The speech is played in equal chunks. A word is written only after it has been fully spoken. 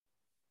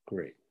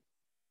Great.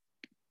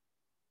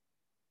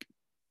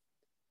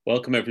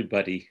 Welcome,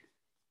 everybody.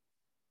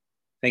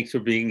 Thanks for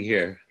being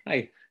here.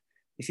 Hi.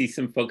 I see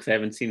some folks I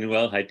haven't seen in a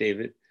while. Hi,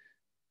 David.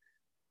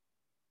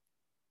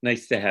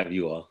 Nice to have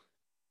you all.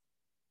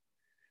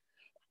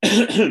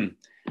 It's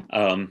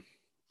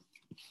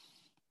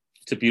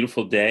a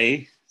beautiful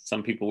day.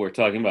 Some people were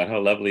talking about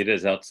how lovely it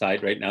is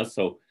outside right now,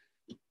 so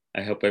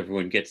I hope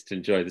everyone gets to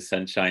enjoy the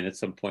sunshine at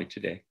some point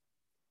today,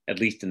 at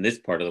least in this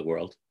part of the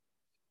world.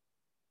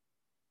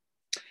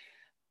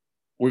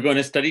 We're going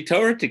to study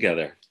Torah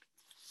together.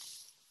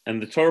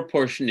 And the Torah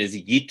portion is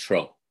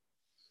Yitro,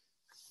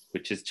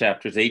 which is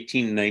chapters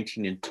 18,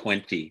 19, and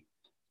 20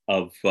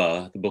 of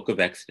the book of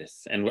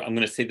Exodus. And I'm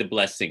going to say the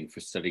blessing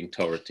for studying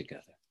Torah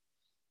together.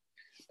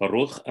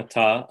 Baruch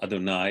atah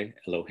Adonai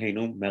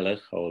Eloheinu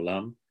melech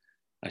haolam,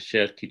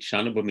 asher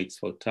kitshanu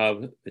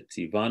b'mitzvotav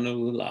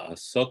v'tzivanu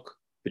la'asok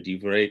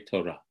b'divrei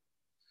Torah.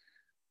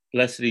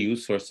 Blessed are you,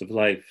 source of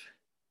life,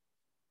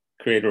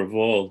 creator of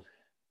all,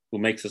 who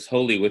makes us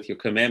holy with your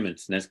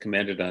commandments and has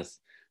commanded us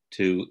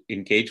to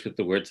engage with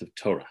the words of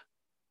Torah.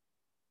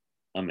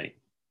 Amen.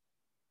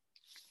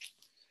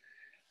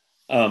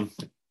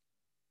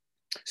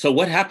 So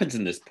what happens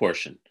in this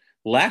portion?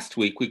 Last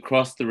week we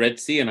crossed the Red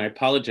Sea, and I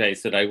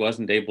apologize that I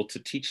wasn't able to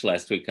teach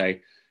last week.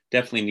 I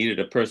definitely needed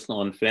a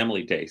personal and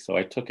family day, so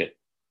I took it.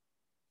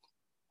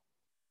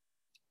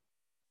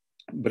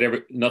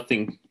 But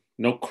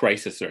no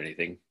crisis or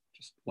anything,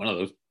 just one of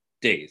those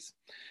days.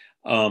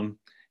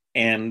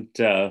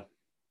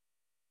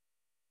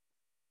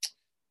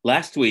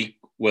 Last week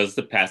was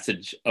the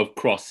passage of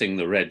crossing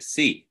the Red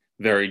Sea,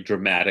 very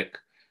dramatic.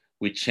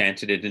 We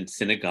chanted it in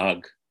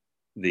synagogue,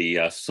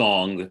 the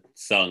song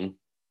that's sung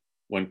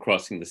when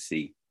crossing the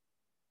sea.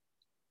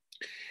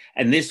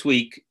 And this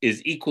week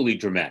is equally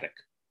dramatic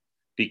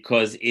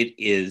because it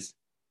is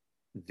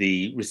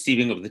the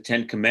receiving of the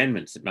 10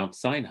 Commandments at Mount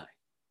Sinai.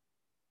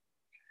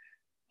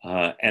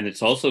 And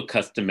it's also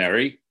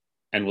customary,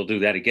 and we'll do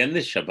that again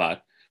this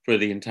Shabbat, for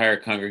the entire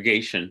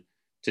congregation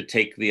to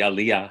take the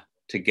Aliyah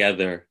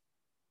together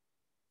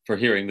for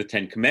hearing the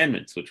 10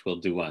 Commandments, which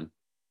we'll do on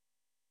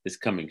this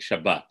coming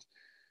Shabbat.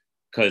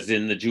 Because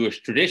in the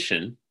Jewish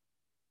tradition,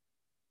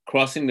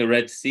 crossing the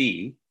Red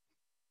Sea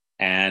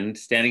and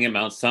standing at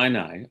Mount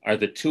Sinai are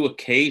the two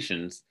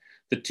occasions,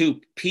 the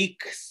two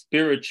peak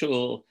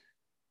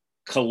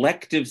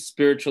collective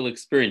spiritual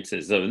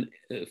experiences,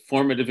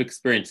 formative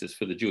experiences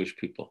for the Jewish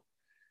people,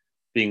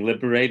 being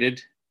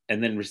liberated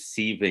and then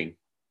receiving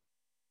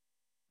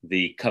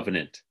the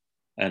covenant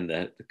and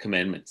the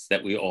commandments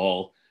that we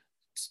all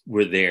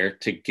were there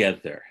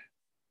together.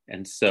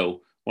 And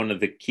so one of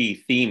the key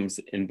themes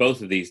in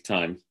both of these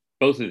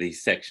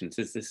sections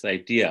is this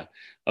idea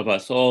of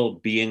us all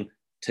being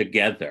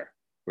together.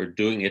 We're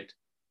doing it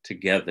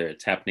together.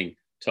 It's happening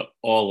to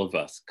all of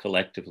us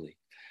collectively.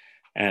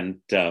 And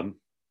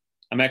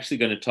I'm actually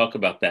going to talk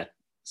about that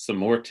some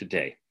more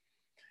today.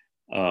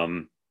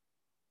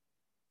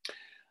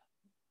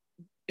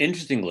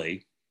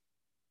 Interestingly,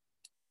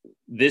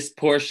 this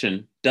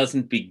portion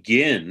doesn't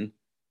begin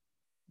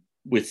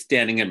with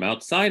standing at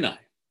Mount Sinai.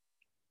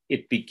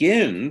 It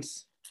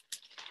begins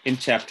in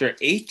chapter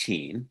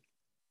 18.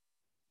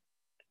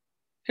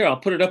 Here, I'll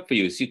put it up for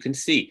you so you can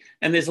see.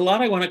 And there's a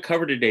lot I want to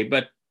cover today,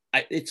 but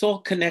it's all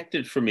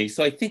connected for me,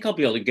 so I think I'll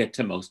be able to get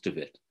to most of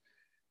it.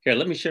 Here,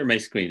 let me share my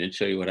screen and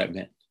show you what I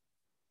meant.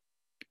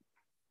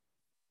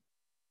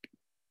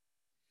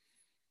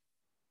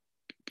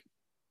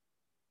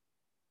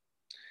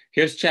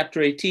 Here's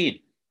chapter 18.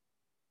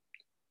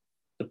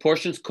 The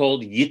portion's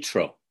called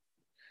Yitro.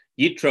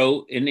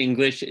 Yitro in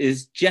English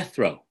is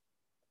Jethro.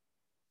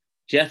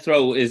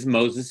 Jethro is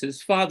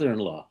Moses'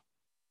 father-in-law.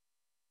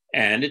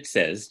 And it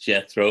says,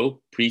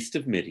 Jethro, priest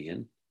of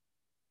Midian,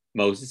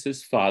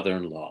 Moses'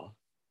 father-in-law,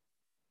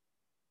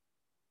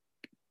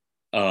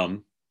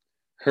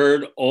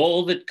 heard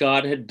all that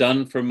God had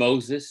done for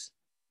Moses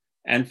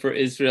and for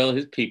Israel,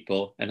 his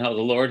people, and how the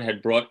Lord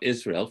had brought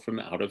Israel from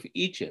out of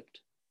Egypt.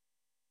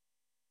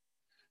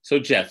 So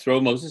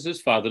Jethro,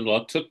 Moses'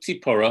 father-in-law, took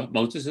Zipporah,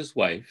 Moses'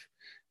 wife,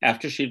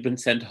 after she had been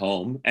sent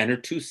home, and her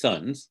 2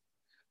 sons,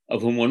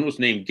 of whom one was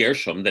named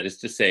Gershom, that is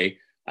to say,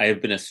 I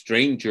have been a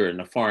stranger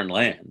in a foreign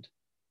land.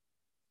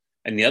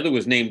 And the other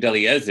was named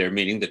Eliezer,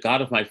 meaning the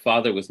God of my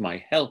father was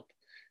my help,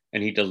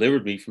 and he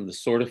delivered me from the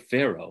sword of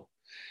Pharaoh.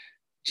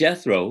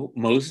 Jethro,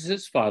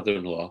 Moses'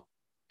 father-in-law,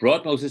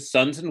 brought Moses'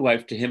 sons and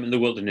wife to him in the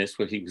wilderness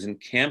where he was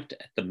encamped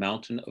at the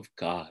mountain of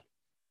God.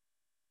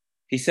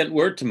 He sent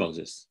word to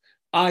Moses,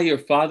 I, your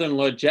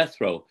father-in-law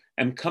Jethro,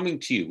 am coming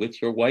to you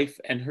with your wife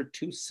and her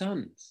 2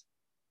 sons.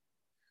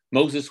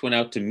 Moses went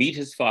out to meet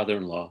his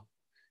father-in-law.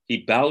 He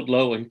bowed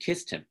low and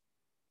kissed him.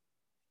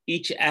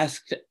 Each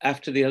asked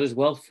after the other's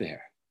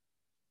welfare,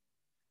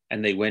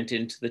 and they went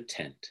into the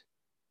tent.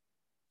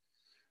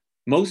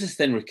 Moses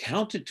then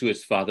recounted to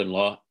his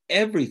father-in-law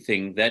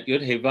everything that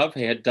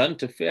Yod-Heh-Vav-Heh had done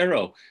to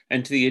Pharaoh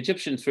and to the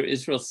Egyptians for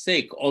Israel's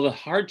sake, all the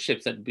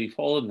hardships that had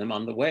befallen them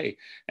on the way,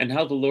 and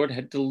how the Lord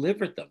had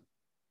delivered them.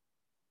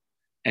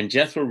 And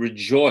Jethro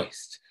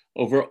rejoiced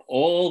over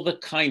all the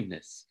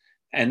kindness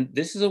And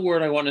this is a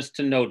word I want us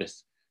to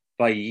notice.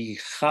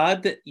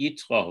 Vayichad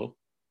Yitro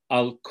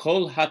al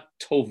kol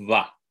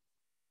hatova,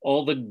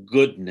 all the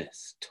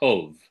goodness,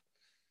 tov.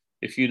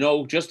 If you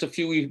know just a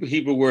few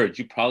Hebrew words,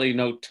 you probably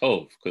know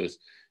tov, because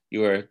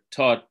you were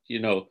taught,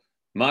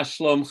 ma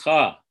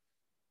shlomcha,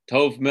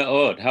 tov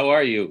me'od, how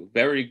are you?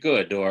 Very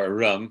good, or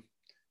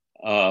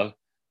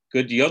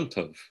good yom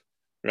tov,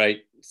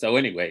 right? So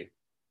anyway,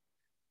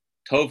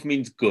 tov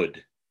means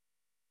good.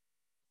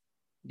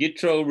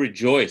 Yitro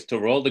rejoiced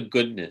over all the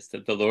goodness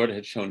that the Lord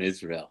had shown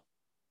Israel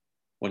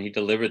when he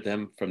delivered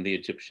them from the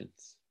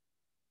Egyptians.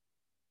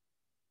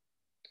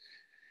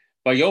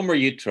 Vayomer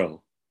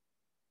Yitro,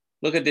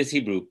 look at this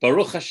Hebrew,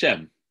 Baruch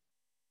Hashem,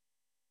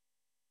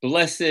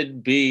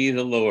 blessed be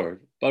the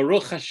Lord.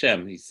 Baruch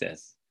Hashem, he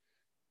says,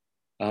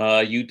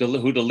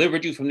 who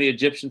delivered you from the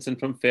Egyptians and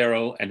from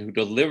Pharaoh, and who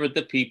delivered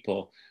the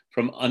people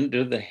from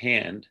under the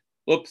hand.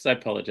 Oops, I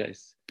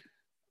apologize.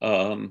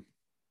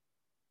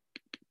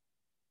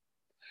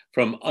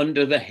 From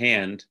under the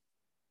hand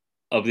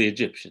of the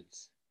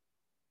Egyptians.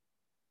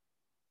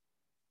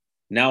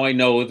 Now I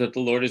know that the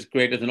Lord is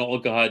greater than all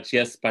gods,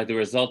 yes, by the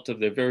result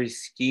of their very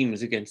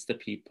schemes against the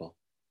people.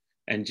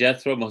 And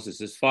Jethro,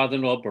 Moses'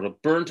 father-in-law, brought a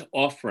burnt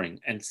offering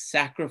and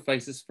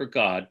sacrifices for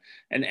God.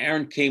 And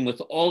Aaron came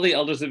with all the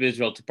elders of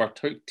Israel to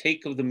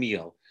partake of the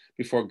meal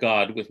before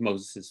God with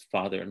Moses'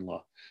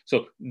 father-in-law.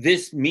 So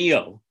this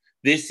meal,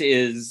 this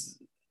is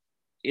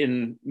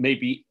in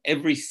maybe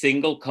every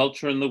single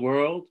culture in the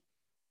world.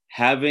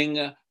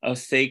 Having a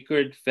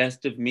sacred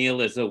festive meal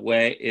is a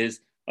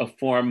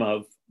form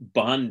of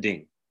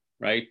bonding,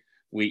 right?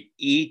 We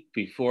eat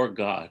before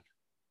God,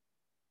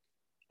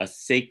 a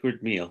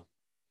sacred meal.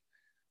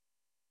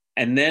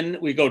 And then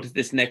we go to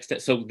this next step.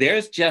 So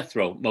there's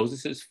Jethro,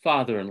 Moses'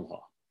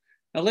 father-in-law.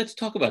 Now let's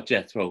talk about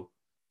Jethro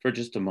for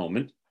just a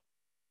moment.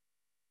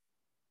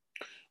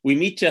 We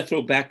meet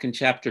Jethro back in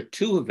chapter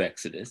 2 of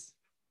Exodus.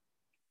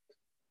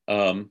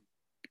 We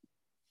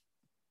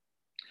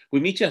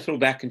meet Jethro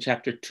back in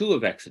chapter 2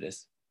 of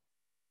Exodus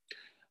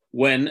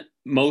when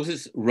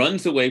Moses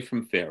runs away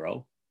from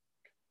Pharaoh,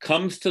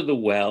 comes to the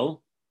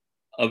well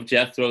of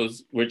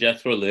where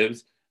Jethro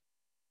lives,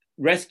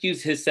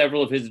 rescues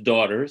several of his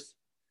daughters,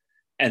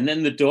 and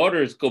then the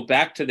daughters go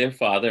back to their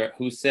father,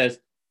 who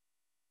says,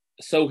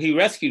 so he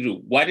rescued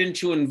you. Why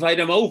didn't you invite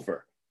him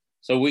over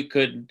so we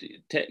could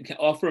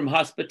offer him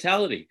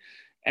hospitality?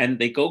 And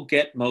they go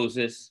get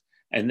Moses,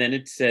 and then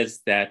it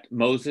says that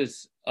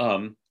Moses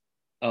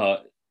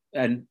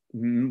and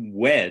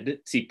wed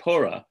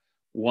Zipporah,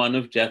 one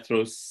of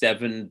Jethro's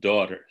 7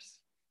 daughters.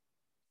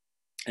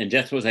 And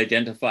Jethro is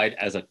identified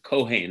as a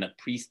Kohen, a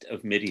priest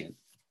of Midian.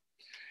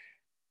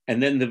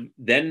 And then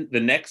the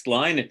next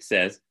line it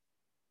says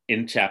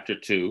in chapter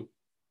 2,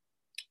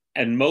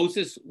 and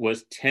Moses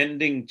was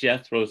tending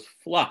Jethro's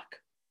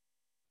flock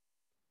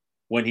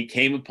when he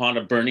came upon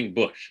a burning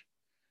bush.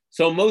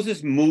 So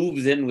Moses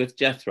moves in with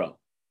Jethro.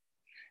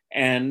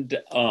 And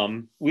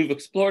we've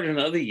explored in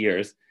other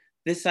years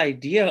this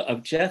idea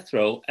of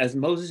Jethro as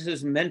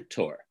Moses'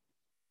 mentor,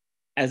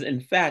 as in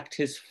fact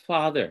his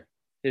father,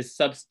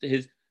 because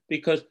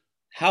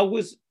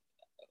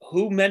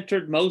who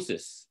mentored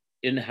Moses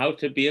in how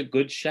to be a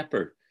good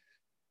shepherd?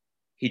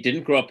 He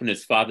didn't grow up in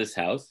his father's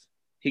house.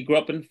 He grew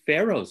up in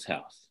Pharaoh's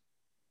house.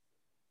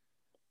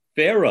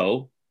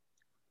 Pharaoh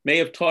may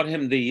have taught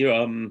him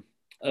the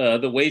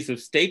ways of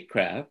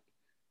statecraft,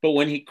 but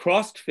when he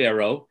crossed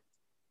Pharaoh,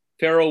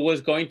 Pharaoh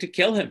was going to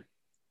kill him,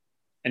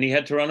 and he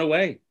had to run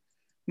away.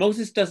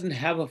 Moses doesn't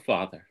have a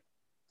father.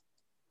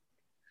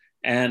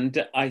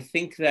 And I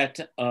think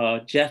that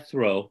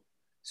Jethro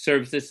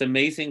serves this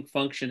amazing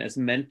function as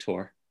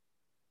mentor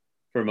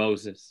for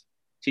Moses,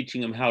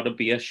 teaching him how to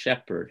be a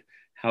shepherd,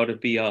 how to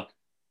be a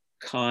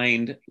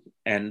kind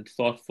and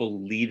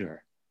thoughtful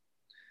leader.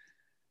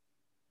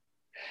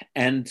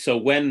 And so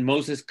when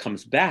Moses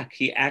comes back,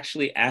 he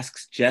actually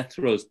asks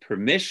Jethro's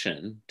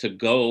permission to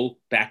go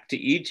back to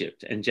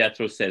Egypt. And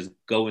Jethro says,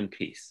 go in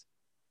peace.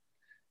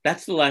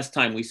 That's the last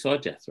time we saw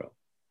Jethro.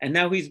 And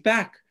now he's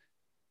back.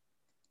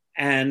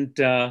 And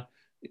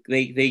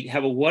they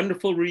have a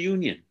wonderful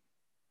reunion.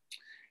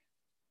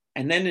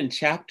 And then in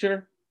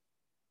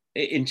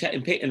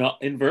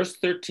verse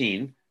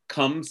 13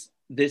 comes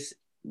this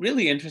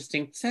really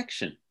interesting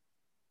section.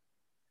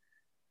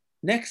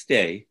 Next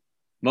day,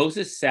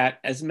 Moses sat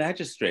as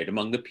magistrate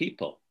among the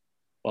people,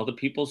 while the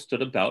people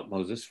stood about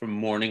Moses from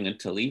morning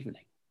until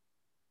evening.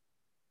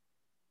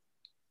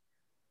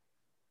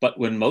 But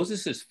when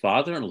Moses'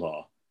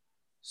 father-in-law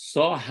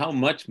saw how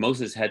much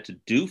Moses had to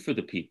do for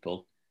the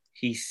people,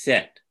 he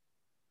said,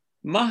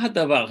 Ma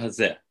hadavar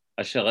hazeh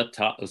asher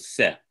ata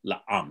oseh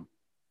la'am?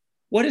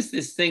 What is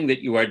this thing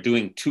that you are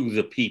doing to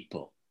the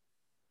people?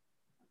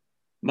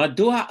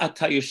 Madua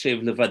ata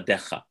yoshev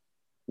levadecha?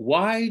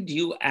 Why do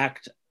you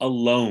act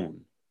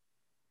alone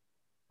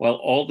while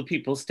all the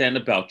people stand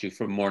about you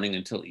from morning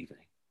until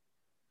evening?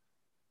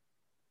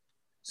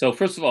 So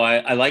first of all,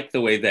 I like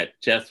the way that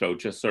Jethro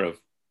just sort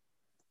of,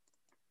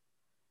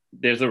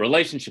 there's a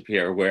relationship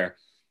here where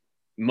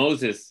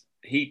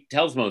he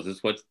tells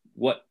Moses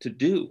what to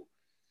do.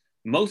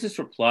 Moses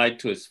replied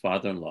to his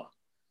father-in-law,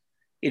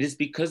 "It is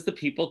because the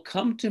people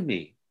come to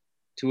me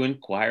to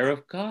inquire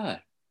of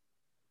God.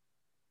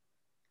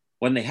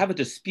 When they have a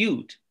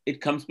dispute,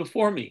 it comes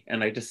before me,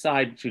 and I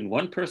decide between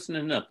one person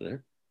and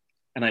another,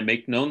 and I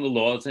make known the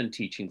laws and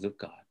teachings of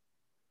God."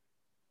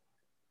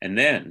 And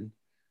then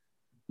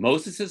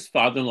Moses'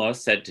 father-in-law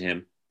said to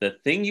him, "The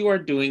thing you are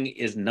doing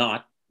is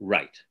not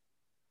right."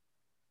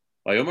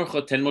 Vayomer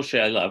choten Moshe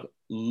elav,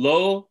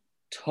 lo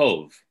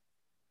tov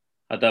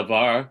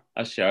hadavar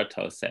asher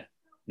toseh.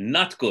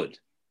 Not good.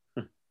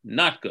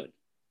 Not good.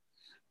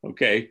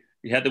 Okay,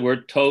 we had the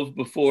word tov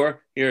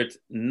before. Here it's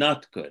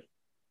not good.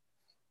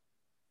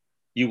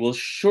 You will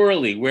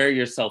surely wear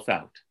yourself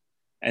out,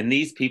 and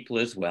these people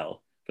as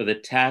well, for the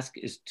task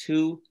is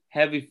too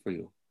heavy for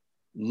you.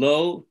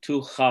 Lo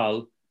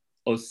tuchal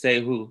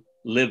osehu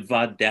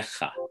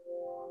livadecha.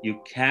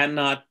 You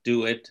cannot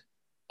do it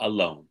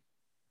alone.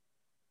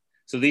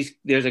 So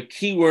there's a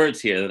key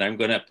words here that I'm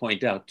going to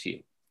point out to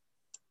you.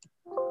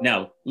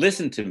 Now,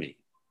 listen to me.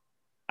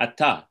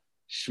 Ata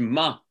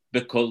shma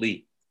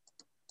bekoli.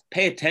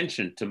 Pay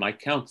attention to my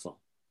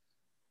counsel,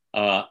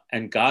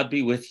 and God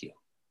be with you.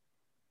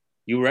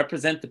 You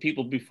represent the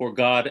people before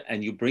God,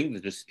 and you bring the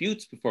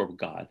disputes before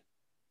God,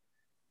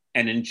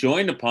 and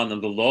enjoin upon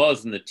them the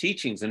laws and the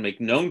teachings, and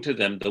make known to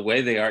them the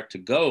way they are to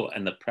go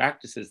and the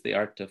practices they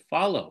are to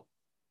follow.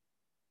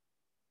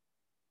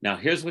 Now,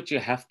 here's what you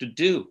have to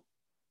do.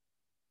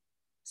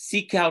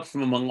 Seek out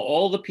from among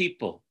all the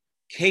people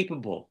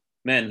capable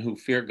men who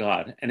fear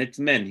God. And it's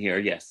men here,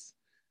 yes.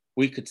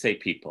 We could say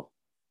people,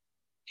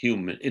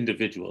 human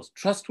individuals,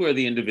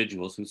 trustworthy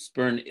individuals who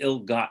spurn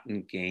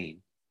ill-gotten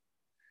gain.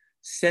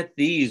 Set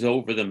these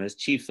over them as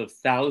chiefs of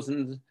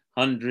thousands,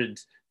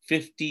 hundreds,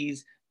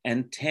 fifties,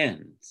 and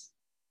tens,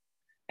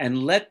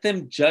 and let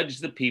them judge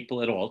the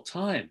people at all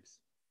times.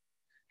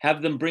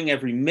 Have them bring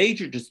every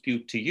major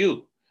dispute to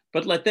you,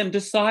 but let them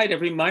decide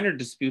every minor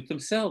dispute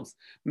themselves.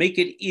 Make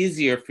it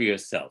easier for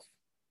yourself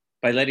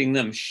by letting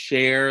them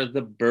share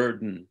the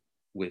burden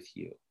with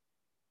you.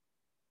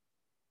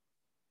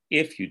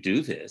 If you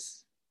do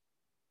this,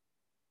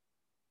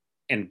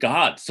 and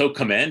God so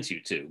commands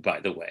you to, by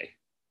the way,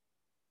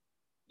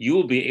 you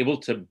will be able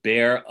to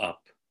bear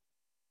up.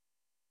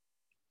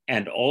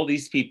 And all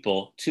these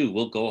people, too,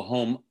 will go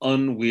home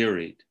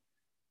unwearied.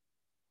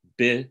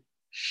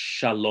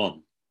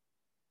 Shalom.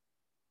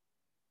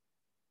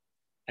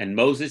 And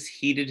Moses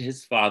heeded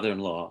his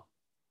father-in-law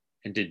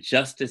and did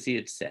just as he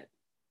had said.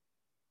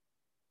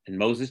 And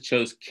Moses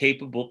chose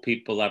capable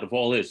people out of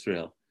all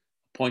Israel,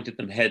 appointed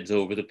them heads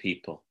over the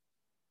people,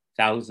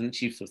 thousands,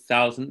 chiefs of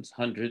thousands,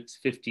 hundreds,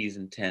 fifties,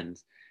 and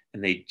tens,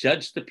 and they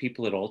judged the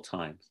people at all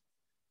times.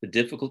 The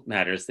difficult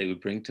matters they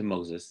would bring to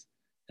Moses,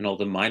 and all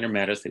the minor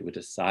matters they would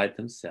decide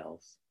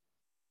themselves.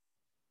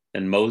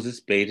 Then Moses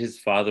bade his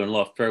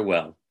father-in-law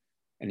farewell,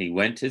 and he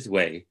went his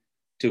way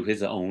to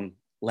his own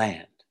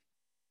land.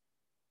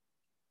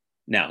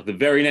 Now, the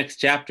very next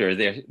chapter,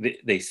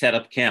 they set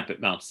up camp at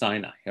Mount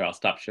Sinai. Here, I'll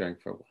stop sharing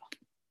for a while.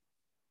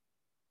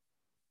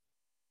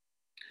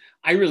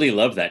 I really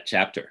love that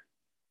chapter.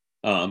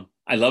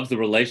 I love the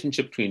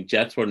relationship between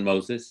Jethro and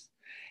Moses,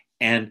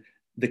 and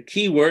the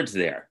key words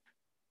there,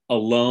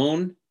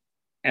 alone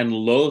and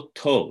lo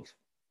tov,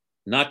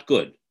 not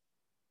good,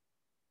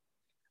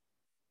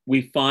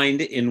 we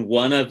find in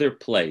one other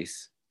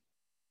place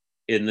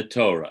in the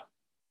Torah.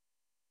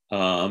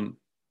 Some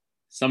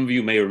of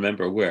you may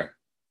remember where.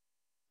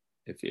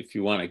 If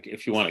you want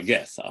to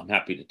guess, I'm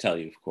happy to tell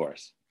you, of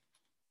course.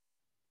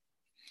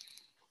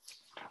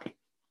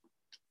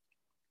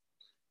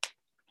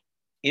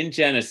 In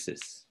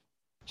Genesis,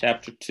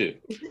 chapter 2.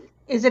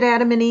 Is it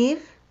Adam and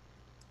Eve?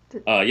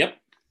 Yep.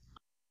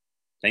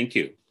 Thank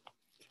you.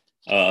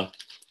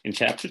 In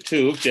chapter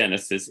 2 of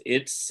Genesis,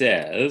 it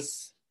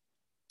says,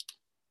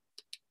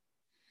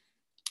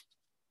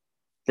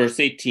 verse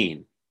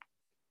 18,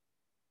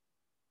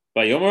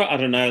 Vayomer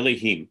Adonai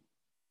Elohim,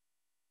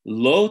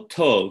 lo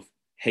tov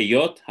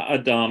heyot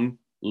ha'adam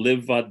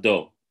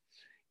livado.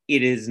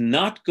 It is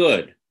not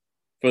good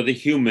for the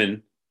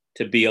human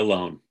to be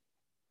alone.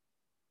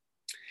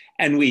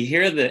 And we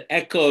hear the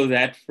echo of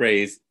that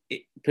phrase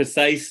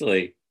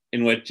precisely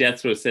in what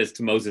Jethro says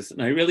to Moses,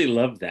 and I really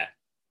love that.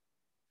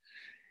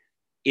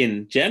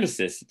 In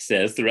Genesis, it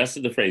says, the rest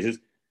of the phrases,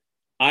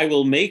 I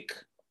will make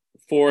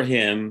for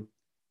him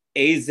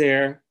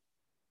Ezer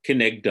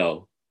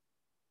Kenegdo,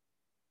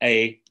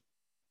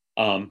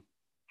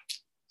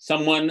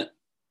 someone,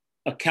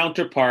 a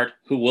counterpart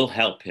who will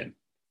help him.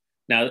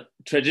 Now,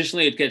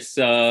 traditionally, it gets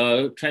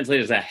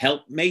translated as a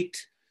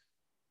helpmate,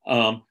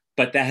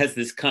 but that has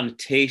this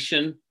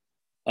connotation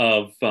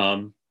of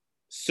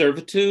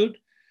servitude.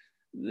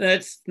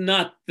 That's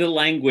not the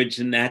language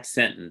in that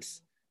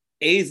sentence.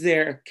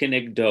 Ezer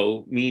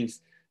Kenegdo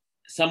means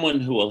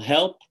someone who will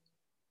help.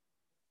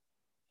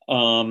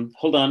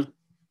 Hold on.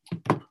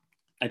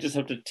 I just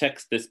have to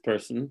text this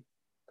person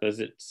because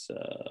it's,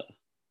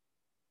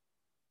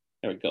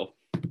 there we go.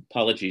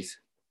 Apologies.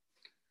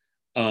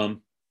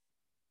 And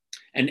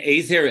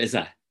Ezer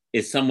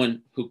is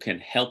someone who can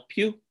help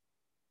you.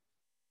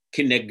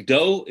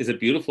 Kinegdo is a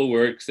beautiful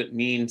word because it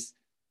means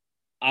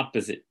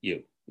opposite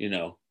you,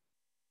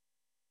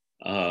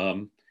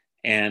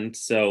 and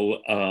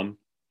so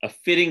a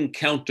fitting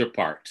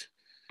counterpart.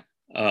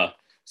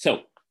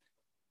 So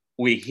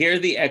we hear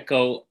the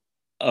echo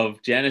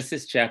of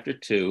Genesis chapter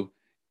 2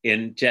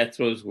 in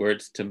Jethro's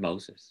words to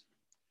Moses.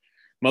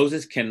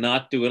 Moses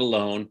cannot do it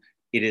alone.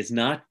 It is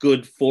not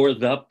good for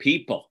the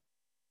people.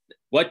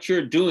 What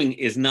you're doing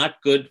is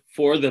not good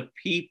for the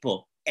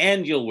people,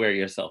 and you'll wear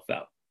yourself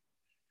out.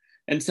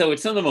 And so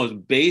it's some of the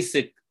most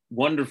basic,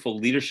 wonderful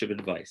leadership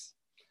advice.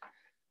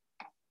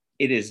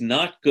 It is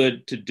not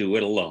good to do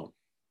it alone.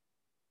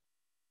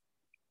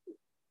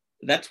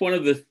 That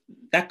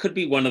could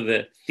be one of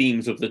the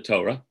themes of the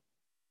Torah.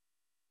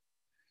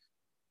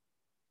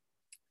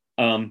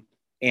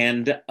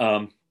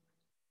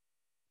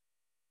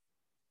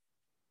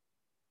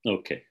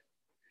 Okay.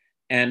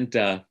 And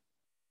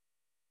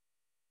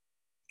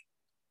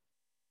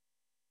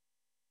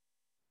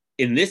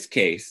in this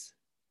case,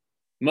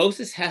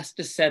 Moses has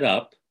to set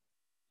up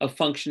a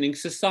functioning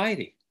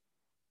society.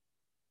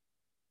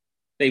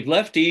 They've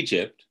left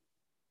Egypt.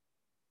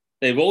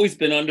 They've always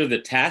been under the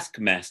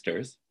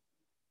taskmasters.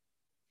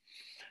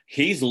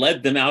 He's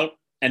led them out,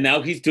 and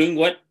now he's doing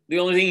the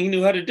only thing he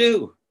knew how to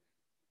do.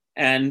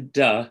 And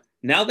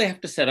now they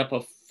have to set up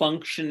a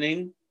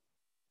functioning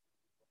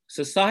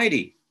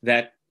society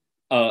that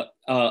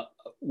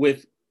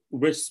with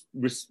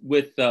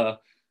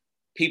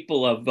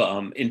people of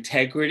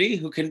integrity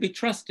who can be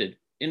trusted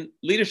in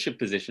leadership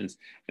positions.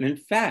 And in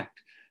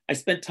fact, I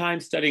spent time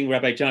studying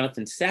Rabbi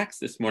Jonathan Sacks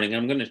this morning.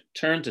 I'm going to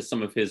turn to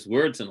some of his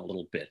words in a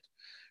little bit.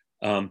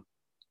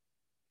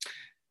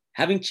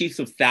 Having chiefs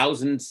of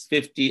thousands,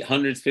 50,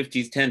 hundreds,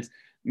 50s, tens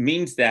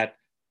means that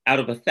out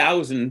of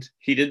 1,000,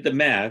 he did the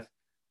math,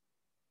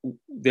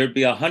 there'd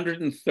be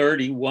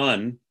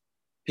 131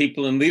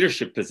 people in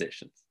leadership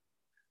positions.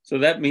 So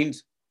that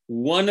means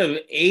 1 of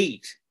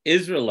 8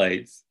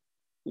 Israelites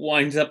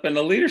winds up in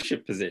a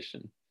leadership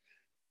position.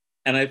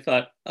 And I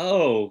thought,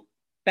 oh,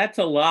 that's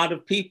a lot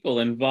of people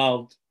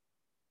involved.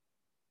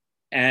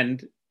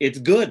 And it's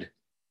good,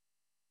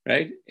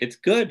 right? It's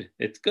good.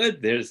 It's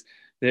good. There's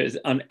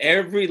on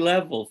every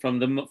level, from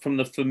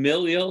the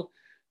familial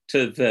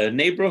to the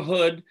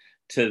neighborhood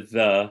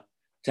to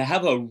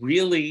have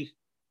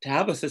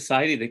a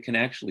society that can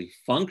actually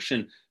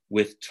function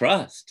with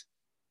trust.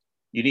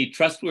 You need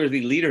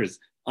trustworthy leaders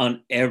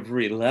on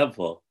every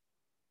level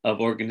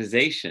of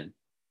organization,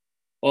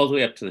 all the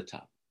way up to the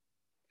top.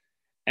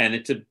 And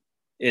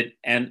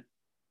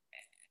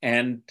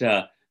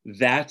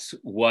that's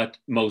what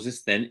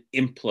Moses then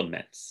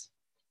implements.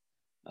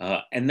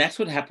 And that's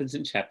what happens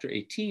in chapter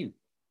 18.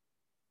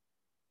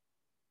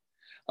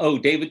 Oh,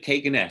 David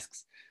Kagan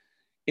asks,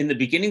 in the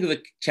beginning of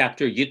the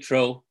chapter,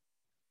 Yitro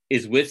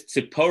is with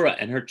Tzipporah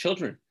and her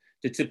children.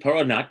 Did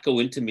Tzipporah not go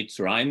into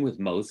Mitzrayim with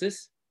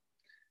Moses?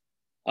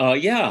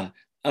 There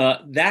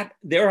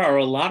are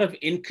a lot of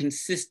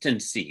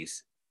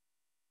inconsistencies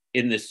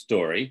in this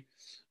story,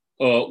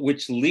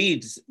 which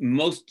leads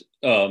most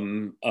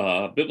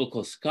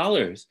biblical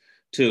scholars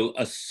to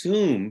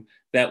assume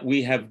that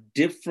we have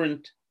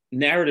different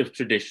narrative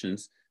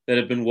traditions that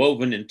have been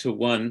woven into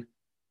one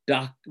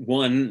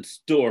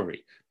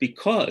story.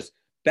 Because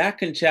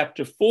back in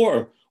chapter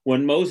 4,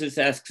 when Moses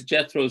asks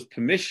Jethro's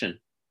permission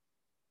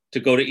to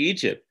go to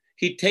Egypt,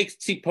 he takes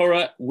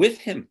Tzipporah with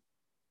him.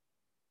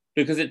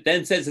 Because it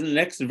then says in the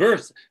next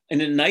verse,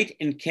 in a night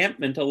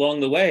encampment along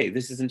the way,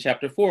 this is in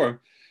chapter 4,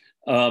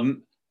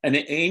 the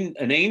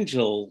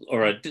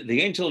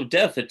angel of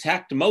death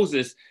attacked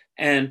Moses,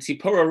 and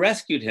Tzipporah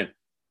rescued him.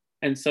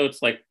 And so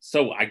it's like,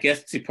 so I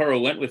guess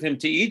Tzipporah went with him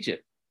to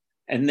Egypt.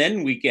 And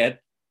then we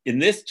get in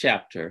this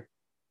chapter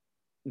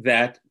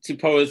that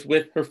Tzipporah is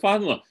with her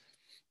father-in-law.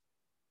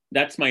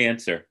 That's my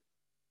answer.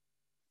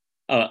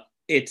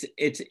 It's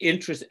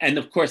interesting. And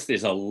of course,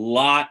 there's a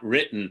lot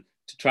written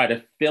to try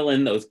to fill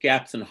in those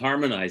gaps and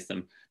harmonize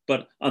them.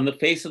 But on the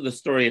face of the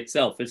story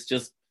itself, it's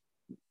just,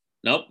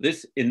 nope,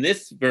 in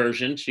this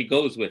version, she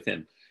goes with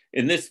him.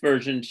 In this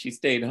version, she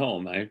stayed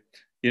home. And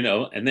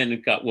then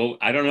it got, well,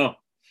 I don't know.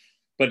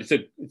 But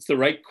it's the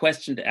right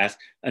question to ask.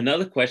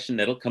 Another question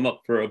that'll come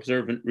up for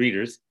observant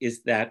readers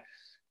is that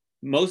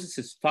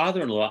Moses'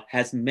 father-in-law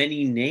has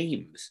many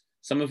names.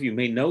 Some of you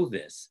may know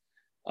this.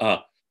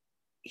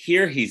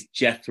 Here he's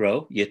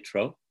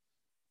Yitro.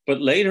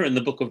 But later in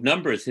the book of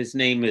Numbers, his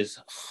name is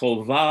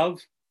Chovav,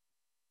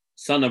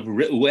 son of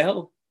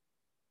Reuel,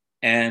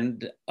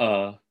 and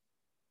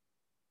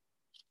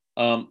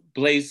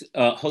Blaze.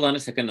 Hold on a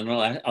second, and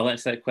I'll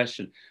answer that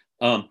question.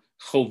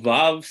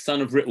 Chovav,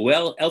 son of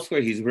Reuel.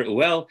 Elsewhere he's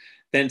Reuel.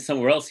 Then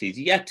somewhere else he's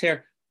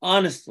Yeter.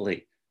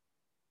 Honestly,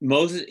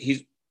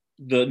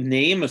 the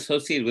name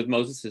associated with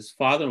Moses'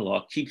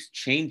 father-in-law keeps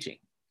changing.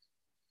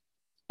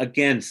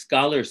 Again,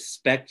 scholars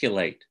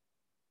speculate.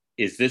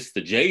 Is this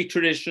the J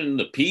tradition,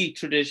 the P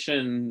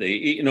tradition,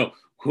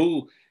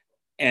 who?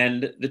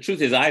 And the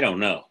truth is, I don't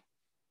know.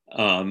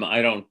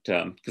 I don't,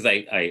 because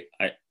I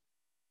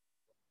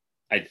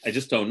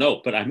just don't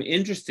know. But I'm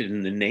interested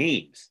in the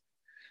names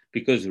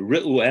because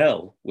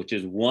Reuel, which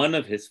is one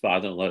of his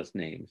father-in-law's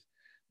names,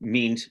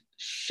 means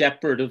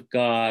shepherd of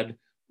God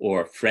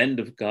or friend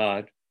of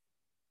God.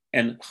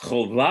 And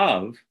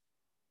Chovav,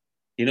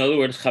 you know the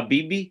word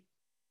Habibi?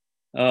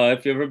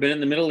 If you've ever been in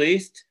the Middle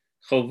East,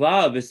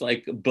 Chovav is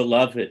like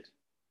beloved.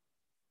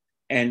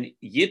 And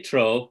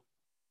Yitro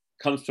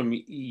comes from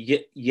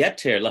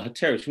Yeter,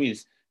 Lahater, which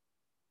means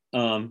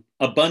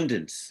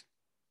abundance.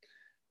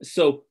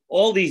 So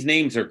all these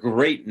names are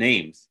great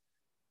names.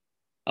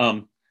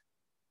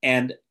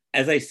 And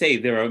as I say,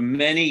 there are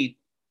many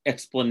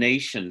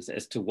explanations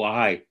as to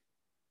why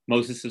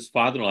Moses'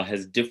 father-in-law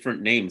has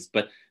different names,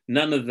 but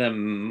none of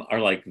them are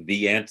like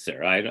the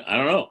answer. I don't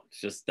know.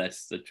 It's just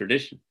that's the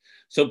tradition.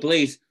 So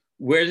Blaise,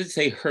 where does it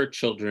say her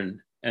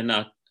children and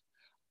not?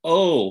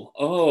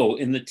 Oh,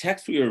 in the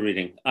text we were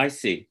reading, I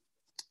see.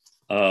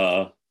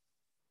 And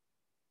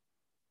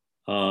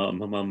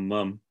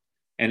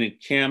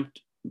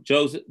encamped,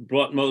 Joseph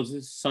brought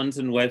Moses' sons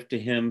and wife to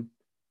him.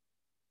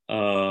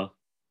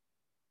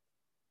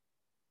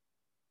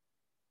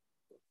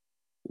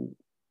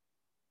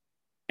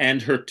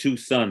 And her two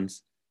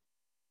sons.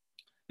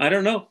 I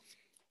don't know.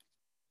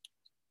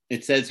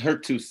 It says her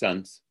two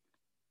sons.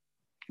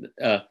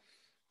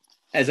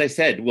 As I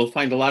said, we'll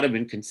find a lot of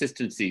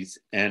inconsistencies,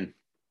 and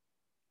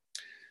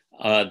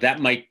that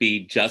might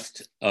be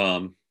just,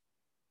 I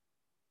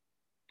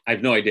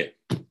have no idea.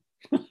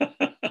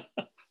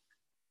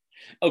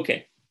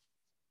 Okay.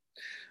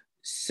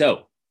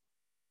 So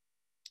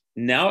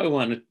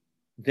now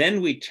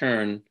then we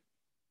turn,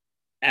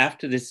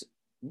 after this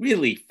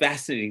really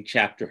fascinating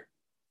chapter,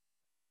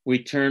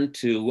 we turn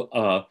to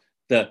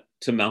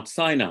Mount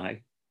Sinai.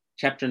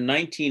 Chapter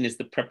 19 is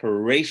the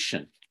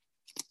preparation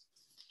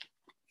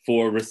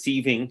for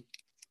receiving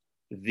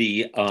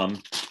the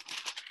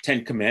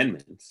Ten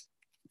Commandments.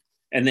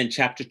 And then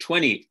chapter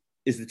 20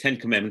 is the Ten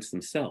Commandments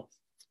themselves.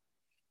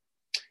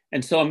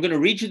 And so I'm going to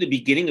read you the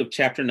beginning of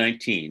chapter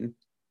 19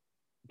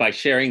 by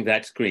sharing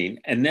that screen.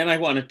 And then I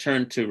want to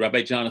turn to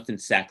Rabbi Jonathan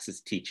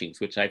Sacks's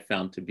teachings, which I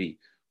found to be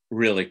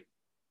really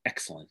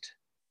excellent.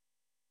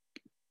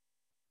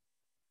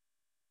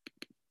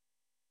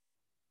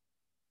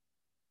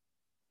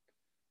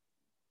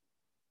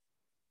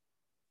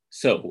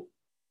 So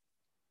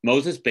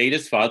Moses bade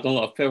his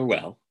father-in-law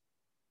farewell,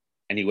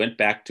 and he went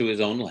back to his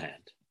own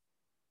land.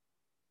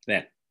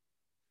 Then,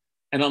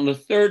 and on the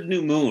third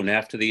new moon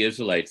after the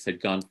Israelites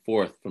had gone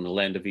forth from the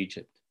land of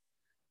Egypt,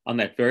 on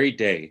that very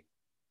day,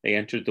 they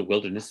entered the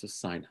wilderness of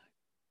Sinai.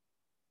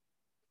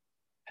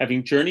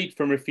 Having journeyed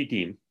from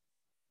Rephidim,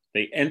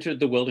 they entered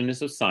the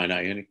wilderness of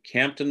Sinai and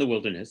encamped in the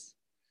wilderness.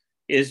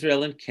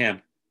 Israel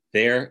encamped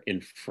there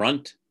in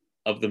front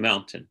of the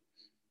mountain.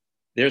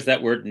 There's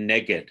that word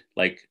neged,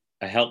 like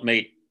a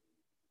helpmate.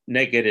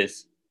 Neged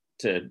is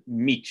to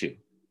meet you,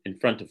 in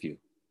front of you.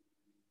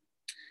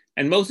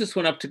 And Moses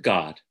went up to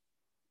God,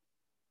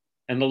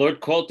 and the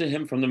Lord called to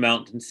him from the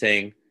mountain,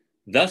 saying,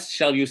 "Thus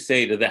shall you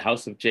say to the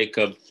house of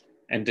Jacob,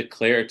 and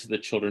declare to the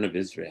children of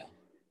Israel.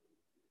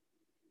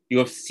 You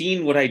have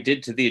seen what I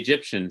did to the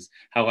Egyptians,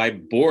 how I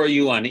bore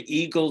you on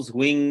eagle's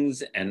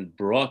wings and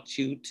brought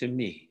you to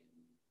me.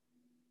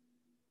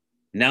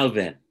 Now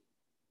then,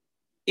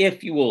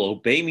 if you will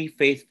obey me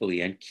faithfully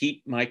and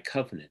keep my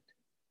covenant,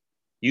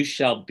 you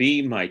shall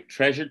be my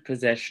treasured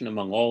possession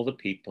among all the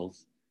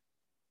peoples.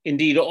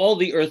 Indeed, all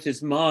the earth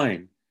is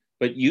mine,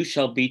 but you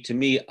shall be to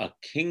me a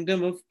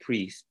kingdom of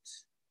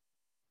priests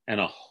and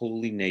a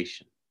holy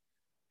nation.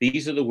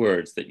 These are the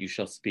words that you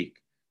shall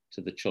speak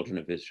to the children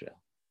of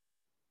Israel.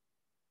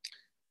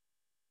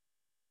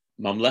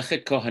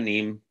 Mamlechet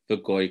Kohanim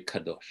v'Goy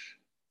Kadosh."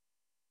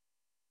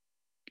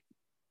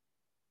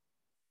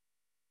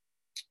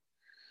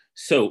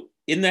 So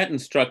in that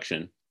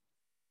instruction,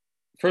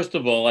 first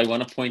of all, I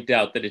want to point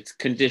out that it's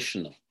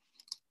conditional.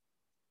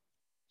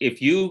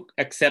 If you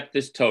accept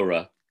this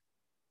Torah,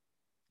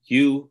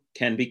 you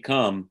can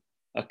become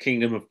a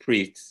kingdom of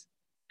priests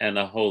and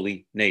a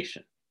holy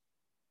nation,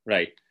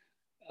 right?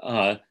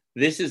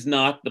 This is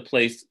not the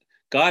place.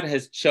 God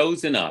has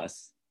chosen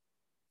us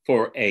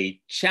for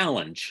a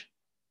challenge,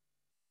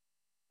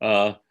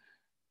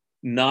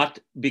 not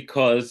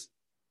because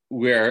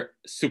we're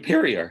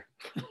superior.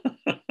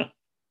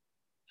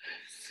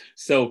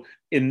 So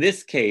in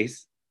this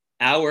case,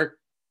 our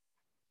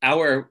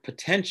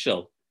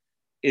potential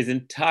is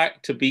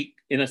to be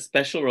in a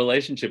special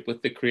relationship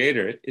with the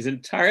Creator is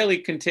entirely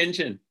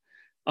contingent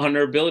on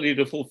our ability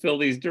to fulfill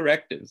these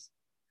directives.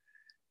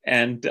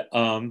 And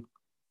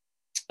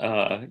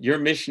your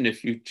mission,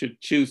 if you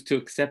choose to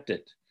accept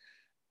it,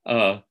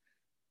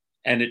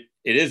 and it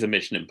is a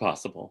mission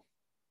impossible,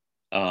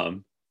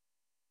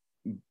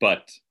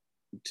 but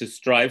to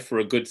strive for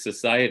a good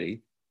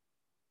society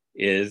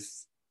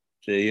is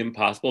the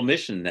impossible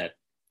mission that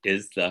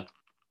is the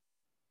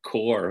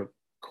core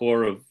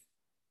of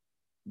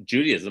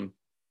Judaism.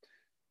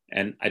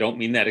 And I don't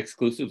mean that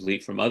exclusively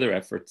from other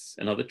efforts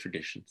and other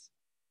traditions.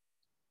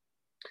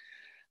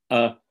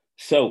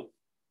 So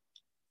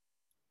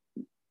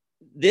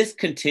this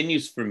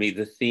continues for me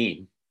the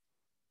theme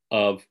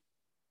of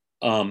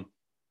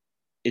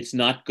it's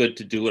not good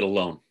to do it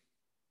alone.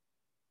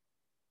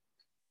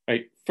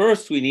 Right?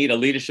 First, we need a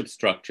leadership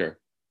structure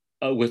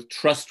with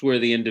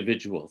trustworthy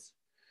individuals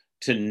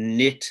to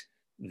knit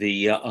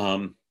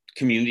the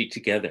community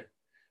together.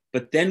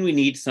 But then we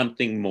need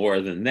something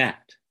more than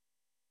that.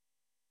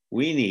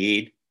 We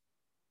need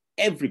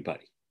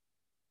everybody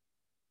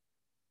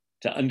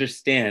to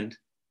understand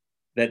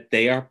that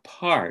they are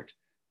part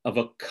of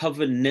a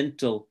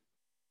covenantal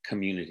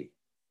community.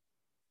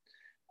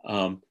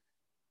 And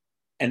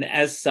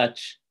as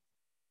such,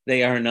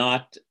 they are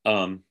not,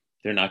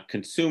 they're not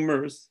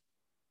consumers,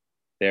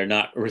 they're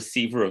not a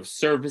receiver of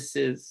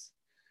services,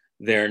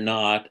 they're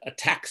not a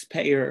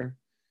taxpayer.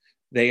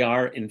 They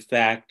are, in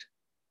fact,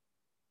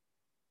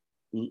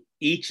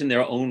 each in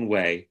their own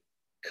way,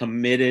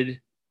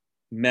 committed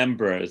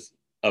members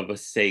of a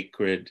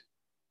sacred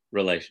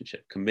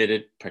relationship,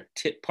 committed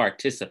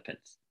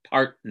participants,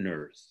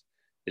 partners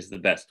is the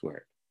best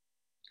word.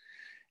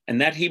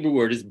 And that Hebrew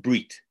word is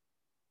brit.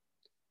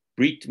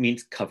 Brit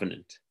means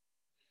covenant.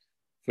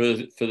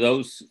 For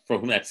those for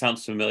whom that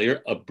sounds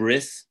familiar, a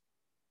bris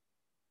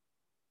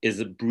is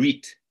a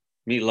brit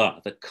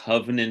milah, the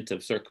covenant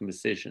of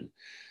circumcision.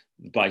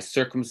 By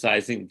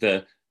circumcising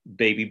the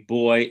baby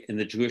boy in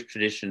the Jewish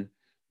tradition,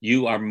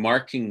 you are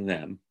marking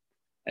them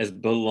as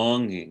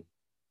belonging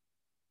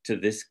to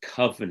this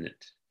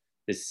covenant,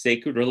 this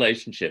sacred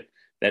relationship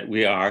that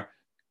we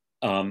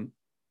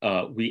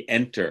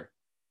enter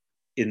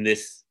in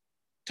this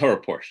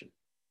Torah portion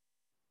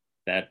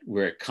that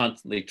we're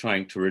constantly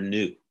trying to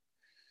renew.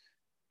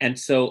 And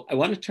so I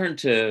want to turn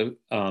to,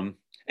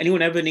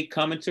 anyone have any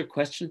comments or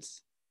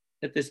questions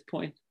at this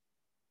point?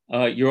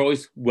 You're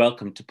always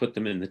welcome to put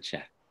them in the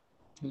chat.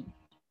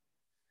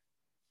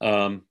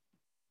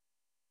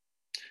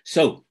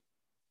 So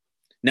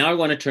now I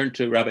want to turn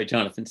to Rabbi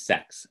Jonathan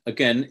Sacks.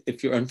 Again,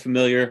 if you're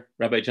unfamiliar,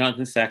 Rabbi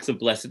Jonathan Sacks of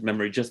blessed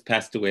memory just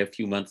passed away a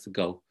few months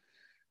ago,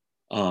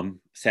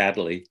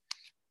 sadly,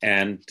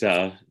 and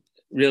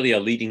really a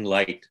leading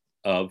light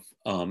of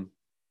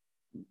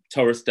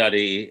Torah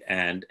study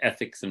and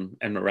ethics and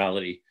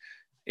morality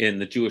in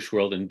the Jewish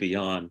world and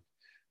beyond.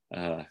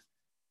 I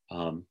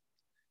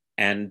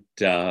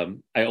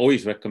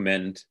always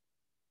recommend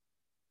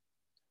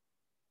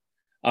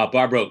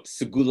Barb wrote,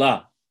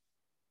 Segula,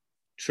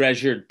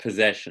 treasured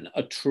possession,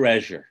 a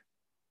treasure.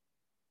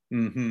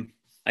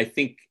 I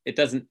think it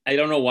doesn't, I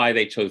don't know why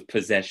they chose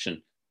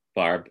possession,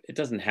 Barb. It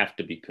doesn't have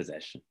to be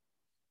possession.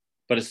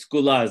 But a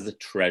segula is a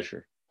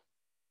treasure,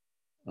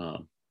 a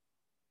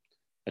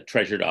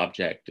treasured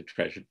object, a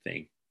treasured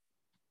thing.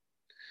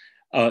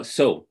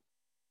 So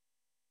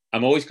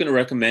I'm always going to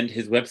recommend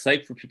his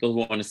website for people who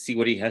want to see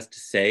what he has to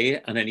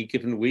say on any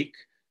given week.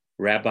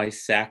 Rabbi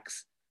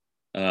Sacks,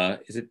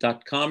 is it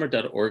 .com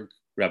or .org?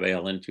 Rabbi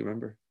Ellen, do you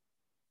remember?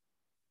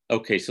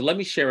 Okay, so let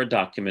me share a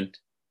document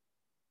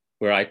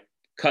where I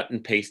cut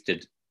and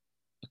pasted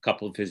a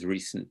couple of his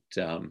recent,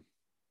 here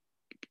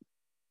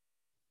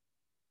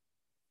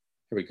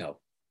we go.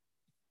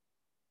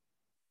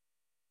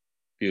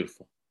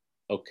 Beautiful,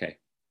 okay.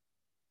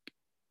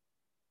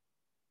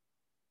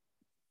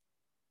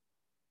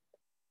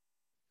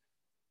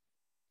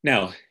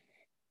 Now,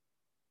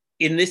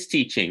 in this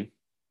teaching,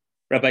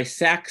 Rabbi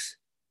Sacks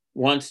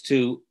wants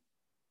to,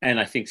 and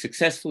I think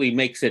successfully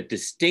makes a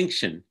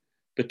distinction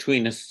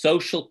between a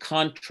social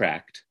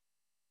contract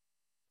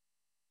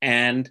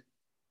and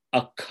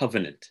a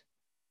covenant.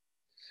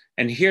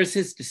 And here's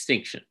his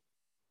distinction.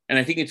 And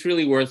I think it's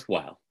really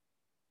worthwhile.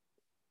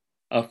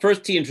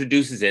 First, he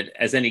introduces it,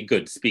 as any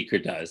good speaker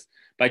does,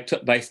 by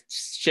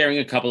sharing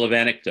a couple of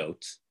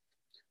anecdotes,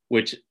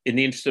 which in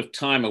the interest of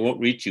time, I won't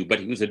read you, but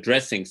he was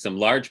addressing some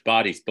large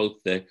bodies,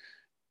 both the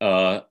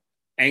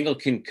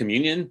Anglican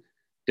Communion,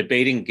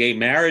 debating gay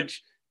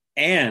marriage,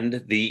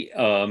 and the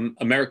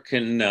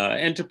American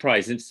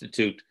Enterprise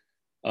Institute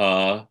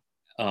after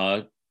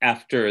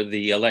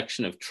the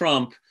election of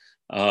Trump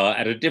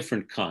at a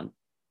different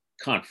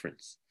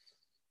conference.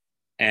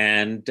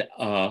 And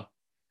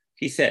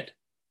he said,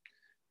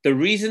 the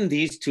reason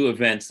these two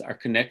events are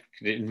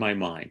connected in my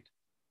mind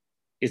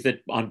is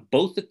that on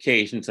both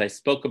occasions I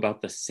spoke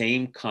about the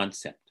same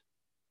concept,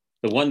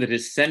 the one that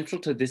is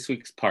central to this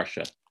week's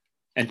Parsha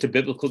and to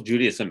biblical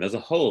Judaism as a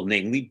whole,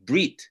 namely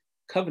Brit,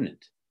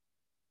 covenant.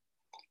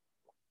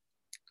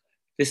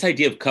 This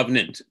idea of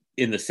covenant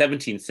in the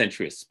 17th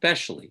century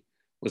especially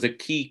was a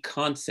key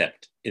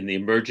concept in the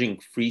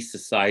emerging free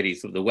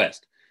societies of the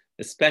West,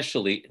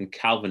 especially in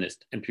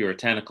Calvinist and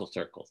puritanical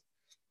circles.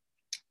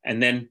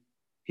 And then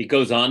he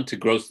goes on to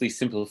grossly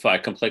simplify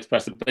complex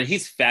process, but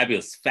he's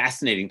fabulous,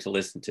 fascinating to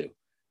listen to.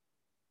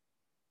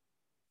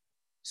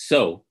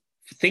 So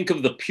think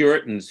of the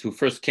Puritans who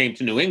first came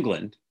to New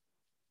England.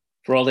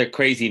 For all their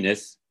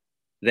craziness,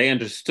 they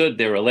understood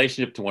their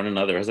relationship to one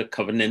another as a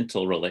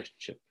covenantal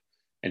relationship.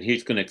 And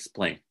he's going to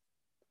explain.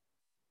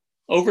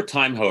 Over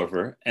time,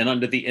 however, and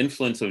under the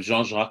influence of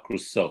Jean-Jacques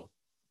Rousseau,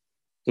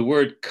 the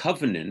word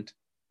covenant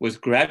was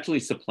gradually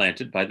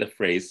supplanted by the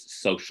phrase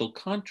social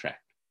contract.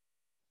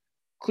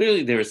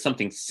 Clearly, there is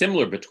something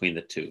similar between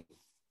the two,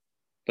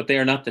 but they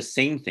are not the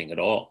same thing at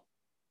all.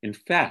 In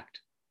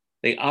fact,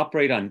 They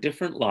operate on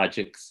different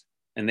logics,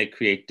 and they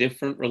create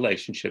different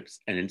relationships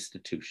and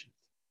institutions.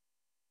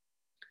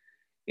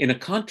 In a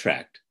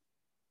contract,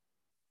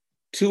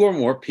 two or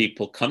more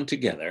people come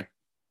together,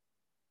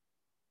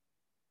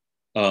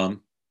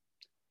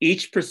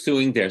 each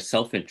pursuing their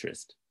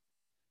self-interest,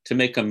 to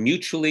make a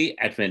mutually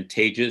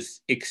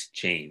advantageous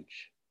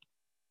exchange.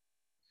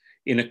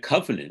 In a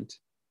covenant,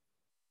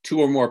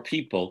 two or more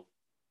people,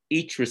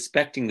 each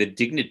respecting the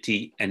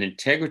dignity and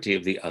integrity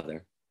of the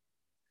other,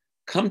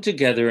 come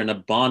together in a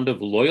bond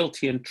of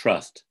loyalty and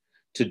trust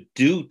to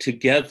do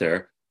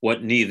together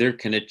what neither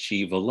can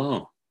achieve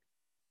alone.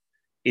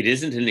 It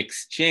isn't an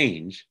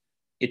exchange,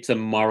 it's a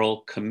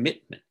moral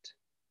commitment.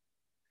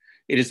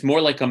 It is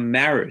more like a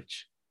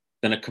marriage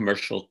than a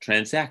commercial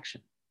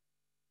transaction.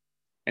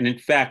 And in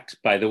fact,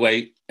 by the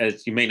way,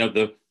 as you may know,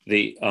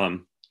 the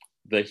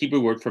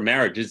Hebrew word for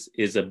marriage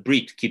is a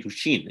brit,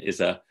 kiddushin,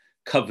 is a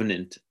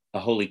covenant, a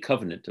holy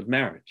covenant of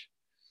marriage.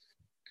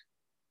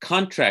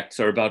 Contracts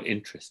are about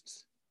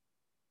interests.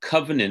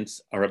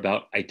 Covenants are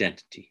about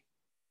identity.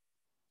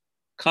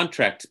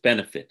 Contracts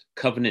benefit,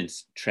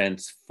 covenants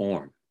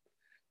transform.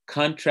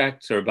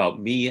 Contracts are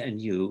about me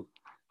and you.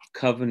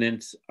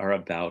 Covenants are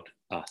about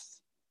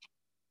us.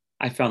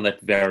 I found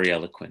that very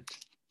eloquent.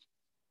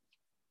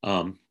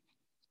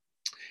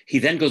 He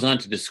then goes on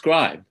to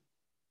describe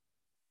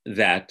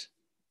that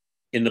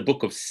in the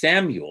book of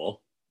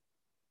Samuel,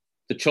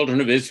 the children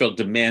of Israel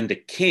demand a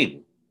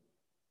king.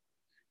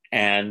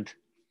 And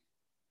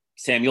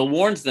Samuel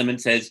warns them and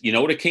says, you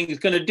know what a king is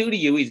going to do to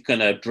you? He's going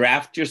to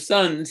draft your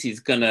sons. He's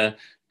going to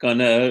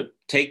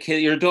take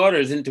your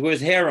daughters into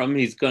his harem.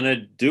 He's going to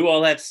do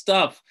all that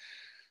stuff.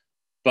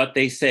 But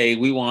they say,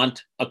 we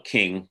want a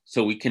king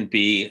so we can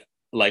be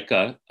like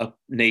a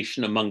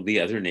nation among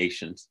the other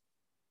nations.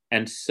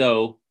 And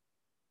so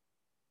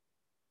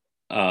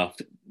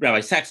Rabbi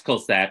Sacks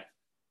calls that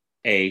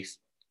a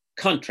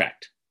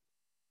contract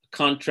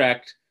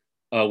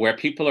where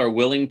people are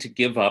willing to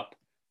give up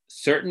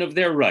certain of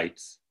their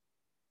rights,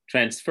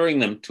 transferring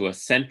them to a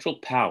central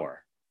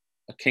power,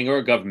 a king or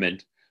a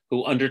government,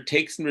 who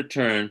undertakes in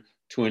return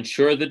to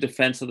ensure the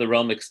defense of the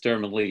realm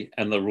externally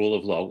and the rule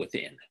of law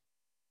within.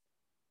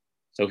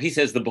 So he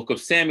says the book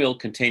of Samuel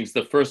contains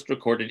the first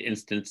recorded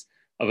instance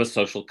of a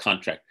social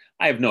contract.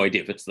 I have no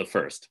idea if it's the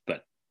first,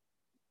 but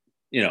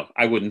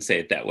I wouldn't say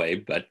it that way,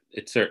 but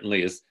it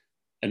certainly is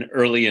an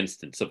early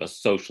instance of a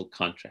social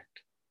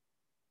contract.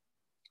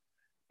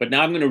 But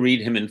now I'm going to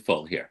read him in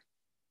full here.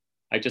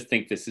 I just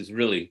think this is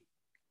really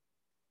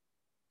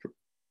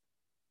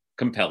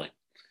compelling.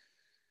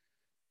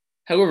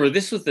 However,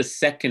 this was the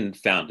second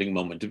founding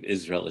moment of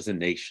Israel as a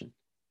nation,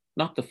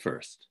 not the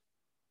first.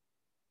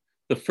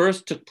 The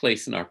first took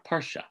place in our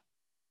Parsha,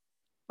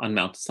 on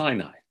Mount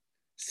Sinai,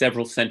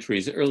 several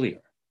centuries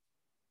earlier,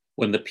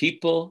 when the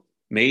people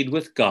made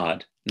with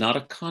God not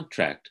a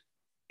contract,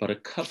 but a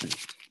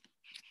covenant.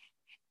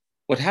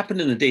 What happened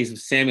in the days of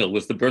Samuel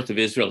was the birth of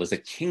Israel as a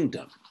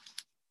kingdom.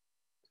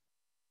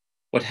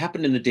 What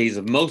happened in the days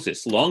of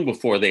Moses, long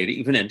before they had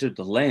even entered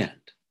the land,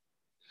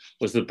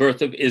 was the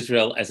birth of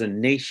Israel as a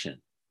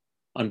nation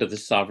under the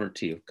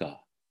sovereignty of God.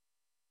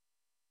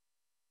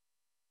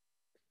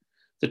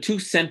 The two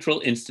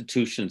central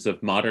institutions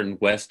of modern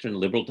Western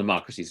liberal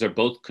democracies are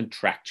both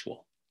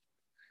contractual.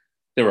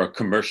 There are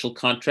commercial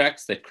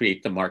contracts that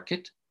create the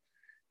market,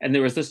 and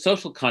there is a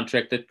social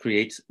contract that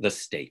creates the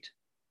state.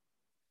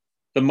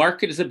 The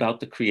market is about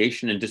the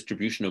creation and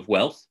distribution of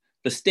wealth.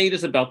 The state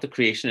is about the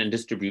creation and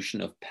distribution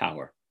of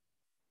power.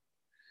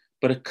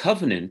 But a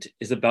covenant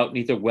is about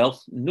neither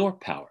wealth nor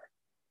power,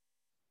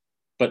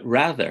 but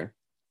rather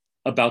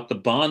about the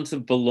bonds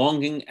of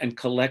belonging and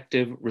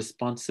collective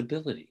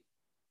responsibility.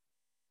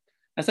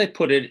 As I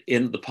put it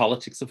in The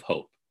Politics of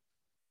Hope,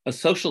 a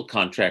social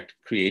contract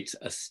creates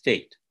a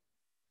state.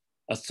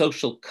 A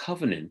social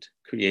covenant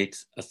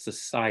creates a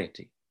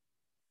society.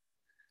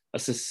 A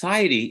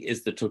society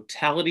is the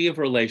totality of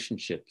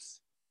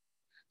relationships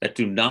that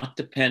do not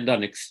depend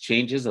on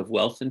exchanges of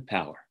wealth and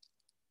power,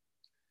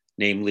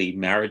 namely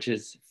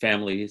marriages,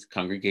 families,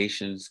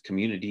 congregations,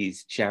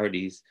 communities,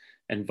 charities,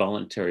 and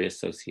voluntary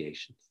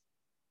associations.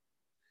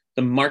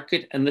 The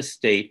market and the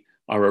state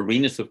are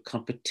arenas of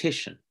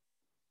competition.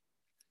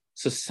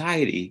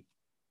 Society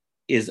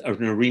is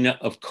an arena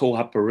of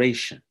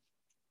cooperation,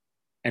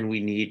 and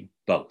we need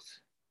both.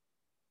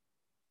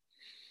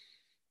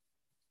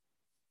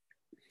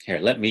 Here,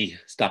 let me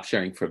stop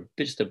sharing for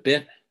just a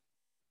bit.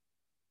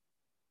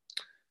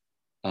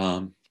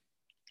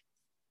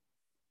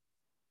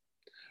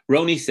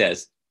 Roni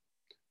says,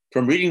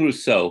 from reading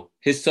Rousseau,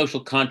 his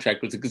social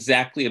contract was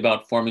exactly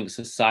about forming a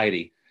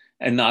society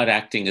and not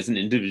acting as an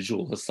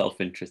individual with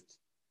self-interest.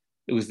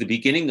 It was the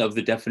beginning of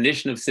the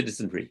definition of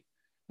citizenry,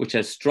 which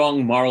has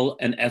strong moral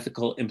and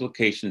ethical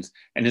implications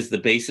and is the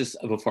basis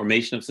of a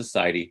formation of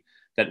society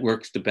that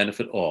works to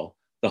benefit all.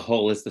 The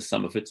whole is the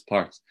sum of its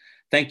parts.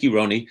 Thank you,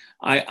 Roni.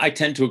 I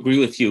tend to agree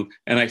with you,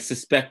 and I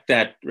suspect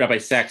that Rabbi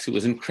Sacks, who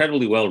was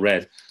incredibly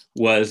well-read,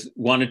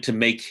 wanted to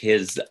make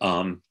his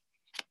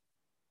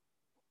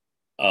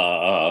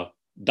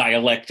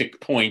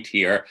dialectic point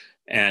here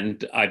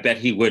And I bet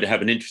he would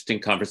have an interesting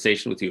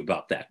conversation with you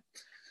about that.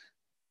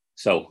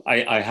 So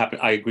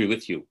I agree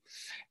with you.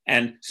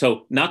 And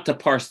so not to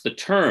parse the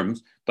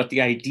terms, but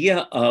the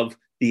idea of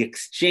the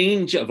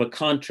exchange of a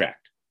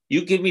contract.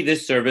 You give me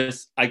this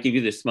service, I give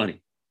you this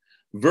money,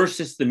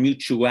 versus the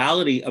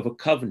mutuality of a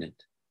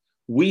covenant.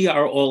 We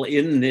are all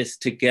in this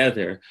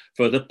together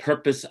for the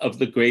purpose of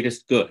the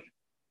greatest good,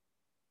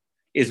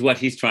 is what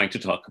he's trying to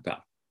talk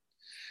about.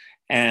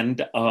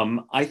 And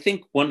I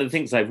think one of the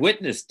things I've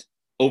witnessed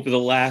over the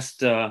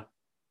last,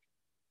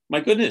 my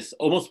goodness,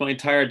 almost my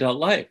entire adult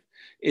life,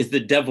 is the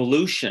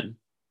devolution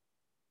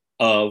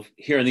of,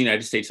 here in the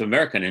United States of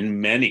America, and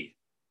in many,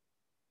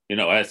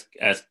 as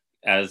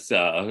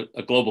a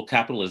global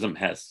capitalism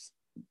has,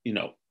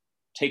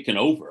 taken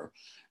over,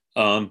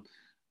 of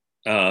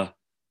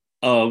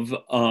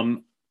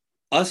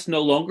us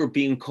no longer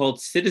being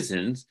called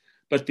citizens,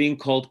 but being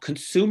called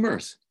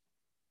consumers.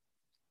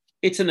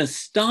 It's an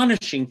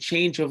astonishing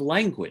change of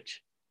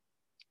language,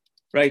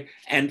 right?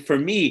 And for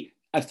me,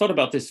 I've thought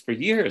about this for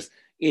years.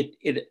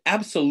 It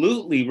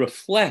absolutely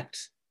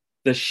reflects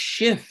the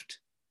shift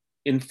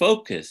in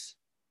focus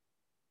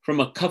from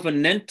a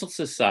covenantal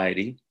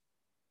society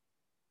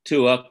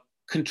to a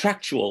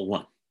contractual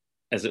one,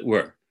 as it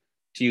were,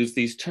 to use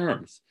these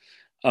terms.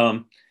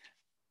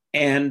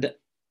 And,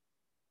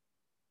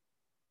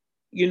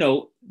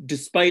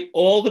 despite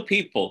all the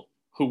people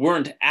who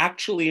weren't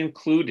actually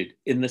included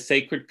in the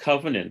sacred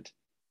covenant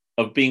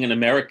of being an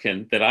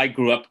American that I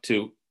grew up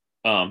to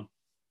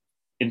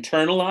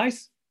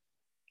internalize,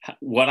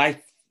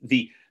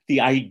 the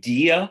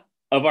idea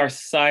of our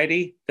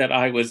society that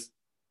I was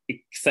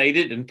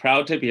excited and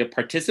proud to be a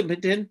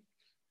participant in,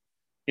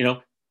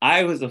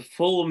 I was a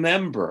full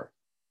member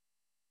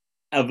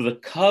of the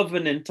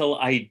covenantal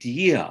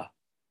idea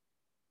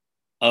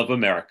of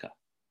America,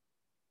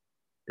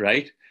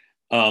 right?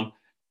 A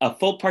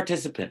full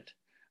participant.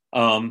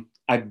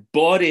 I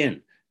bought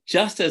in,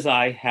 just as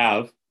I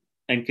have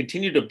and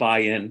continue to buy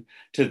in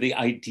to the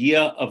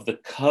idea of the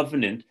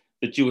covenant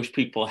the Jewish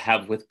people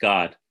have with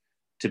God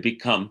to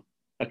become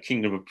a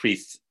kingdom of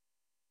priests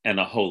and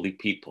a holy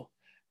people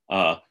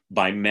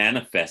by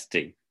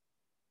manifesting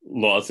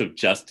laws of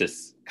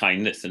justice,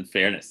 kindness, and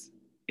fairness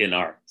in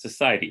our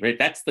society, right?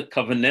 That's the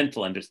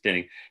covenantal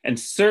understanding. And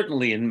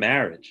certainly in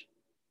marriage,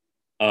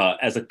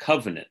 as a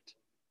covenant,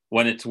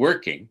 when it's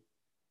working,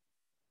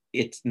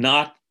 it's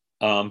not,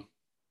 how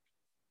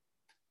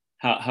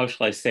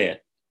shall I say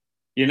it?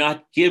 You're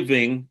not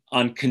giving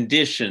on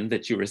condition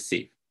that you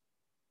receive.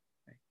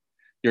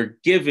 You're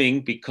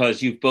giving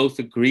because you've both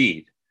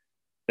agreed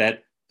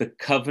that the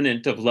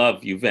covenant of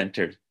love you've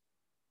entered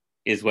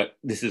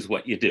this is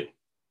what you do.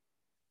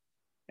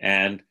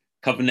 And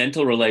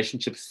covenantal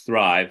relationships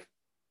thrive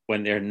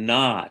when they're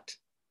not,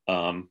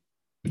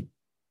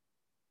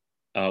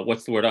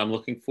 what's the word I'm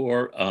looking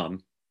for?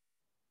 I'm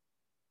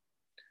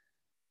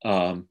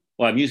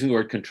using the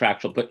word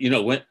contractual, but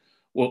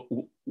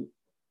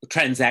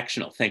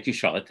transactional. Thank you,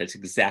 Charlotte. That's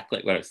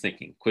exactly what I was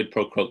thinking. Quid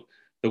pro quo.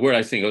 The word I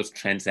was thinking was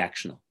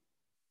transactional.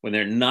 When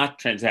they're not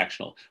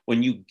transactional,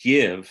 when you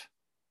give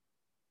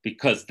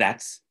because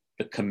that's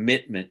the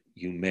commitment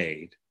you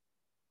made,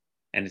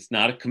 and it's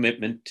not a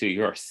commitment to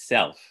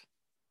yourself,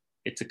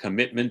 it's a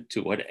commitment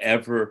to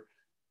whatever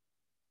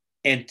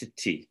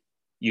entity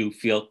you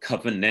feel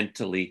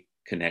covenantally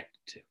connected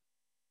to.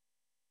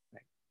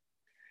 Right?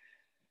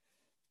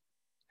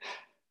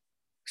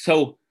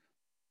 So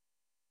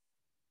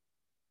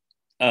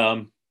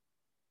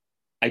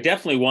I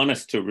definitely want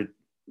us to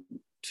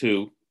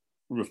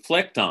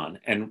reflect on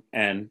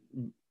and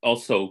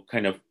also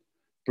kind of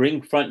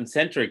bring front and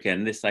center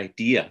again this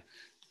idea,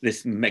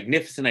 this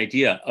magnificent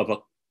idea of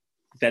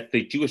that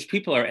the Jewish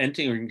people are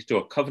entering into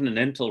a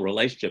covenantal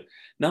relationship,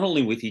 not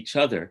only with each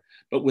other,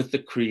 but with the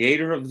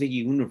creator of the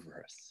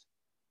universe.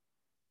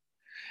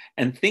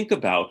 And think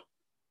about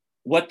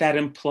what that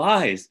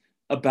implies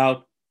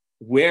about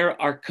where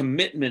our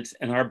commitments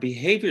and our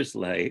behaviors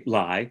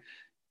lie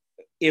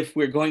if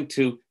we're going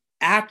to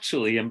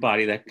actually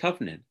embody that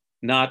covenant,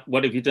 not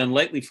what have you done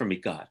lately for me,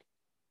 God,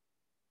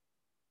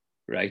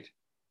 right?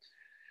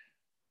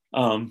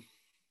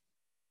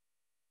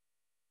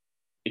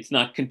 It's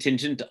not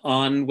contingent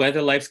on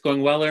whether life's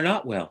going well or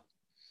not well.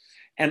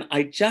 And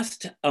I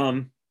just,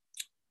 some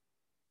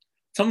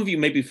of you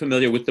may be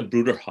familiar with the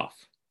Bruderhof.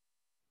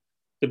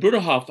 The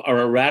Bruderhof are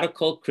a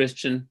radical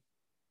Christian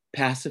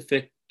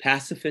pacifist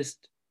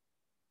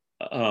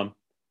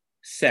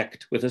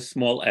sect with a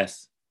small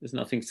s. There's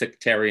nothing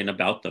sectarian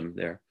about them.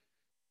 They're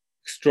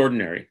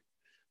extraordinary,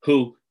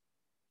 who,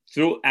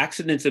 through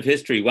accidents of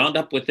history, wound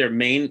up with their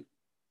main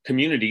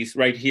communities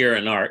right here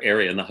in our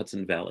area in the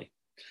Hudson Valley.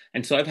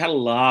 And so I've had a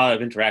lot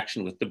of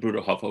interaction with the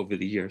Bruderhof over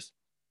the years.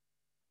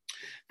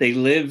 They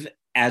live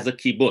as a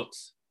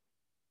kibbutz.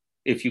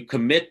 If you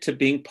commit to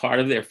being part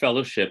of their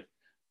fellowship,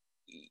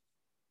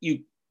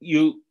 you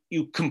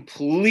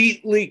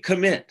completely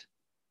commit.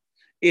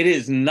 It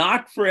is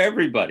not for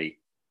everybody,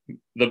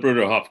 the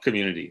Bruderhof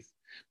communities,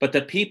 but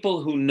the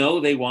people who know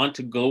they want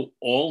to go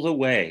all the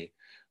way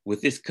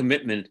with this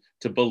commitment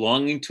to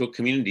belonging to a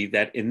community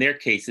that in their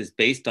case is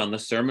based on the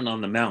Sermon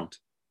on the Mount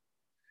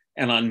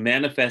and on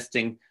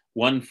manifesting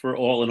one for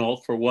all and all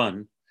for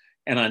one,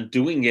 and on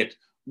doing it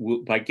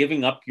by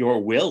giving up your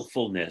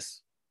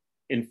willfulness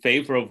in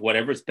favor of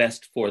whatever's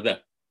best for the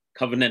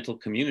covenantal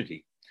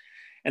community.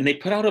 And they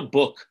put out a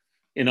book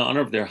in honor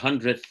of their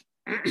 100th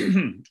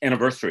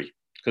anniversary,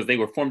 because they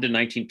were formed in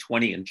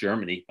 1920 in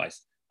Germany by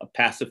a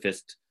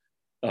pacifist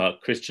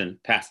Christian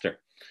pastor.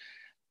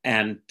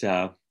 And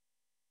so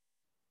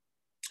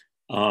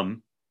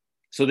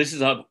this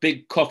is a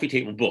big coffee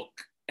table book,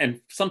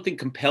 and something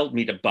compelled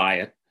me to buy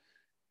it.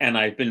 And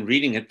I've been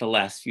reading it the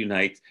last few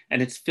nights,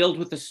 and it's filled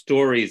with the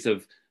stories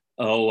of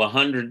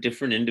 100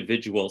 different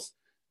individuals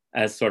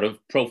as sort of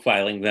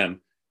profiling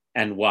them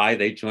and why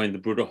they joined the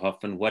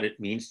Bruderhof and what it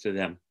means to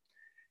them.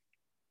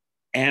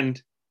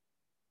 And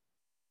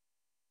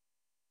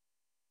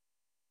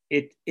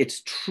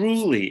it's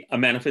truly a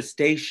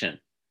manifestation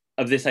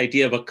of this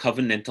idea of a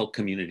covenantal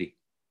community.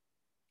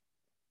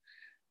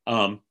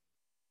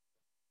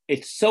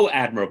 It's so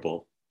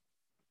admirable.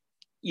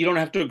 You don't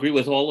have to agree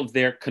with all of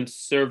their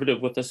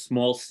conservative with a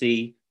small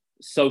c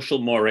social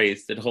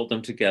mores that hold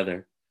them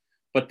together,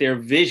 but their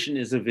vision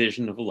is a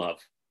vision of love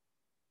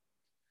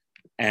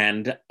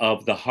and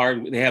of the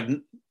hard. They have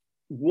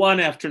one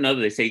after another.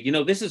 They say,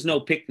 this is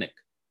no picnic,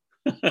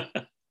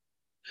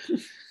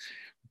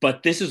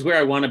 but this is where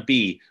I want to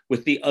be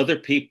with the other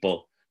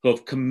people who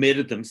have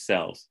committed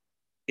themselves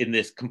in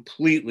this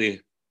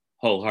completely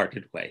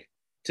wholehearted way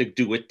to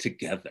do it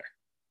together.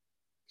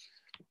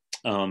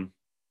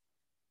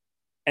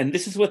 And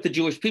this is what the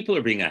Jewish people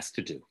are being asked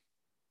to do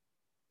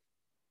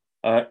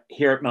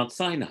here at Mount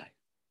Sinai,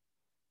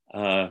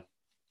 to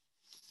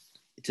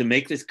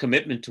make this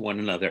commitment to one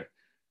another,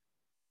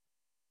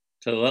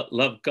 to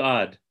love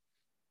God,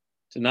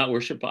 to not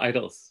worship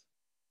idols,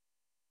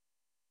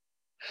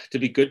 to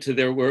be good to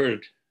their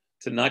word,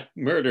 to not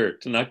murder,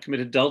 to not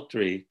commit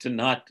adultery, to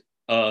not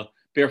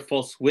bear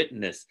false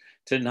witness,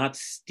 to not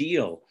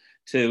steal,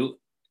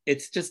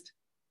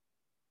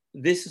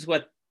 this is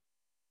what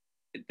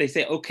they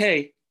say,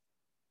 okay,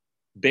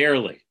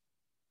 barely.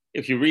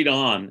 If you read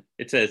on,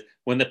 it says,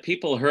 when the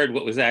people heard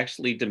what was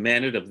actually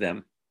demanded of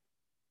them,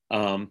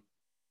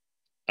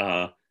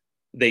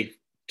 they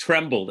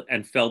trembled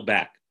and fell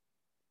back.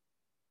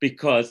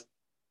 Because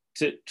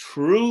to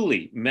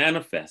truly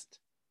manifest,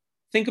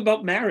 think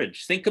about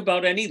marriage, think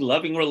about any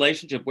loving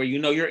relationship where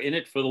you're in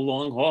it for the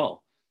long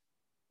haul.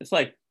 It's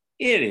like,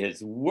 it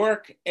is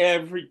work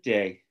every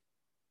day.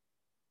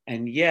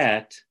 And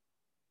yet,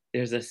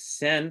 there's a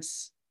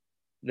sense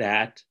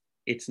that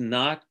it's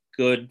not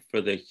good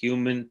for the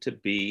human to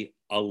be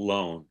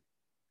alone.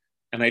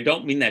 And I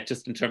don't mean that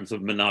just in terms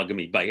of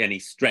monogamy by any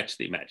stretch of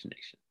the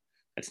imagination.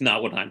 That's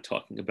not what I'm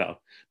talking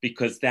about,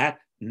 because that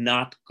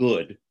not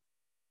good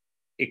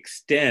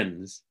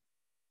extends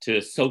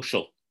to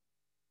social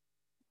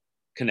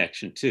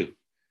connection too.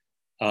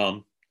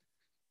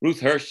 Ruth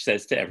Hirsch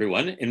says to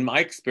everyone, in my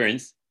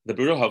experience, the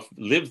Bruderhof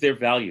live their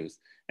values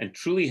and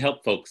truly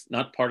help folks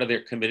not part of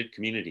their committed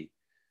community.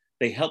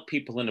 They help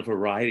people in a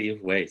variety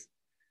of ways.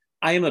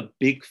 I am a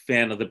big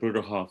fan of the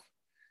Bruderhof.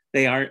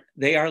 They are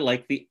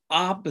like the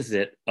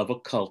opposite of a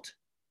cult.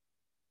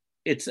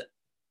 It's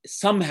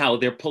somehow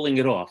they're pulling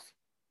it off,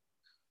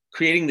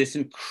 creating this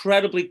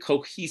incredibly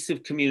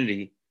cohesive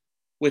community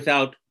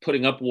without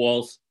putting up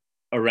walls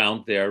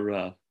around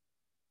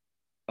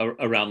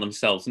around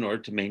themselves in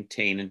order to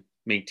maintain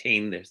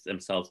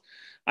themselves.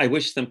 I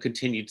wish them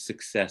continued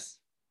success.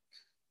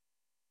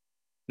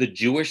 The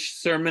Jewish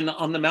Sermon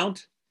on the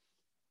Mount?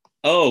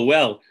 Oh,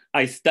 well,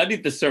 I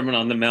studied the Sermon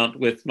on the Mount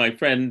with my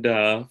friend,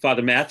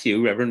 Father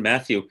Matthew, Reverend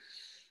Matthew.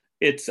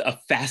 It's a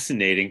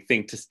fascinating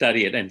thing to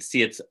study it and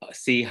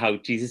see how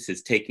Jesus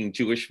is taking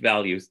Jewish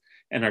values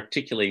and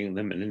articulating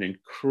them in an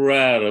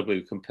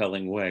incredibly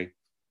compelling way.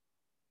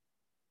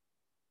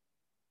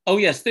 Oh,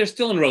 yes, they're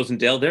still in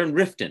Rosendale. They're in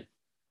Riften.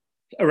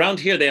 Around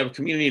here, they have a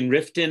community in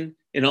Riften,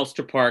 in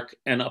Ulster Park,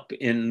 and up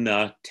in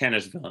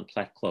Tannersville and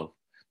Platte Clove.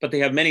 But they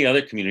have many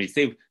other communities.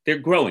 They're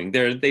growing.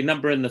 They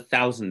number in the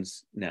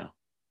thousands now.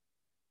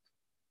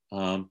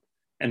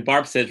 And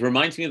Barb says,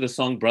 reminds me of the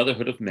song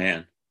Brotherhood of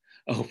Man.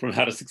 Oh, from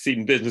How to Succeed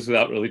in Business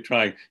Without Really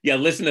Trying. Yeah,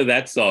 listen to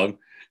that song.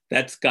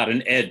 That's got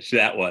an edge,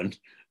 that one.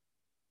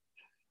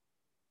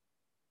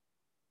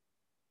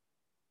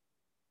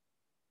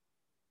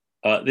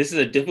 This is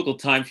a difficult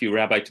time for you,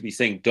 Rabbi, to be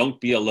saying,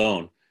 don't be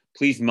alone.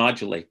 Please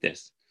modulate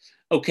this.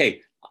 Okay,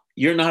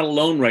 you're not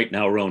alone right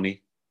now, Roni.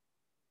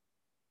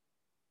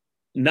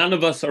 None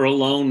of us are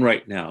alone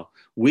right now.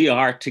 We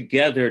are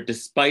together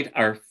despite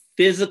our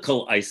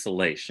physical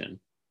isolation,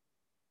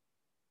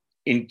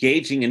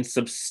 engaging in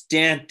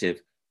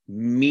substantive,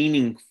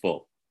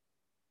 meaningful.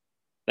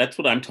 That's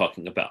what I'm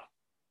talking about.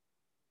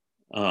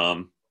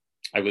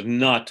 I was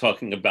not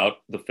talking about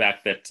the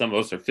fact that some of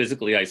us are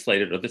physically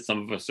isolated or that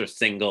some of us are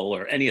single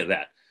or any of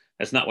that.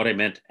 That's not what I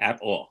meant at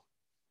all.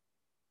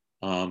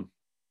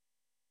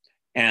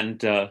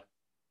 And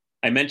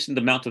I mentioned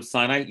the Mount of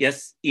Sinai.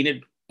 Yes,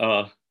 Enid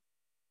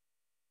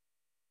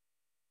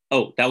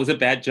Oh, that was a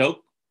bad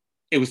joke?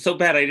 It was so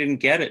bad I didn't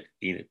get it,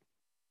 Enid.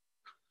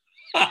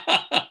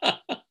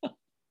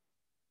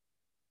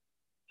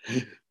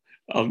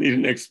 I'll need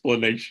an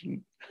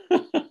explanation.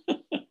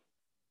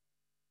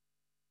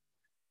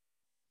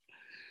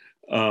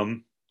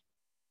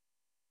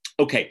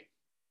 Okay,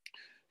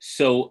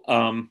 so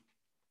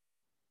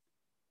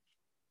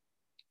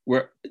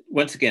we're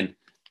once again,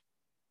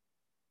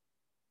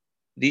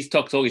 these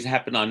talks always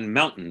happen on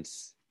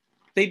mountains.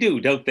 They do,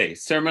 don't they?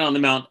 Sermon on the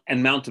Mount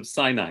and Mount of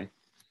Sinai.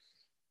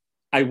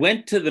 I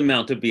went to the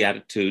Mount of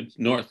Beatitudes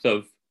north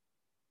of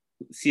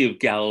Sea of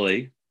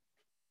Galilee.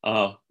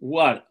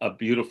 What a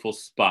beautiful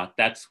spot.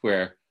 That's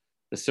where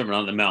the Sermon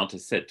on the Mount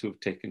is said to have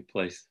taken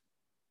place.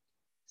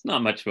 It's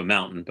not much of a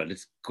mountain, but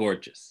it's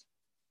gorgeous.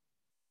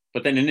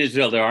 But then in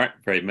Israel, there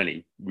aren't very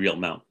many real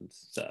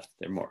mountains.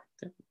 They're more.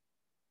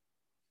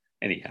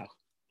 Anyhow.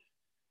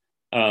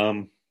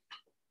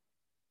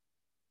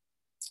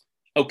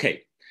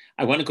 Okay,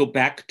 I want to go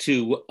back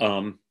to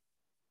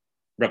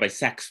Rabbi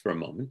Sacks for a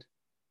moment.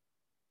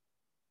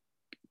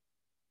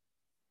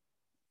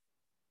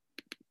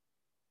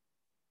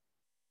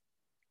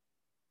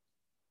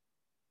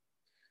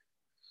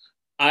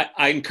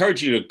 I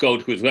encourage you to go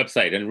to his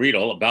website and read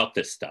all about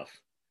this stuff.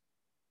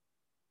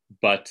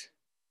 But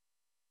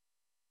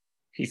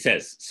he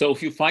says, so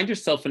if you find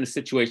yourself in a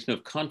situation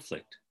of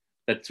conflict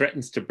that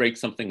threatens to break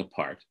something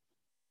apart,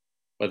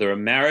 whether a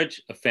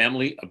marriage, a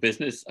family, a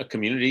business, a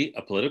community,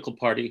 a political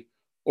party,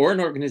 or an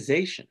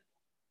organization,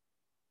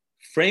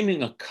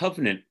 framing a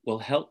covenant will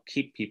help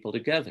keep people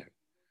together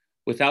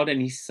without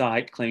any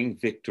side claiming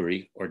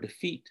victory or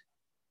defeat.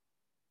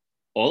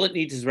 All it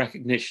needs is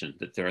recognition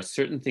that there are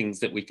certain things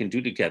that we can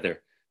do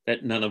together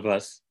that none of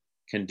us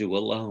can do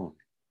alone.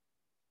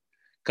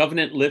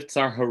 Covenant lifts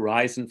our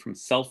horizon from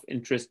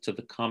self-interest to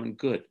the common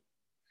good.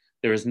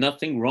 There is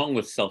nothing wrong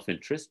with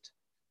self-interest.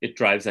 It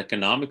drives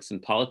economics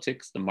and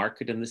politics, the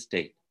market and the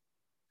state.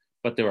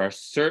 But there are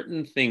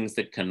certain things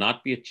that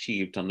cannot be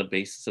achieved on the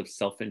basis of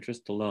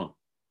self-interest alone.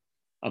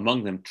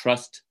 Among them,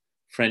 trust,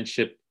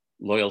 friendship,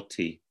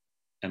 loyalty,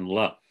 and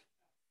love.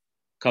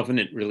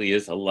 Covenant really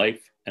is a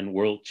life and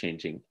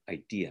world-changing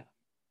idea.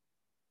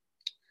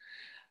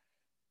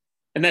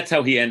 And that's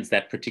how he ends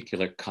that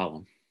particular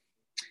column.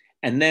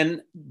 And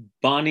then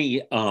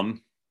Bonnie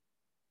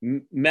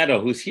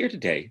Meadow, who's here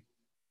today,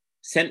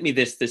 sent me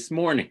this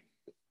morning.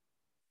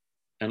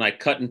 And I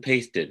cut and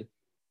pasted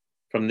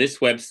from this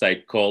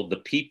website called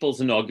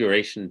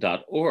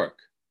thepeoplesinauguration.org.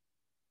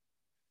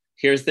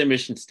 Here's their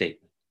mission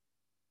statement.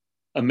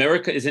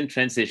 America is in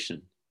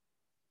transition.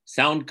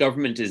 Sound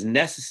government is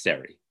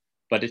necessary,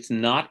 but it's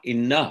not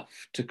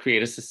enough to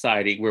create a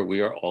society where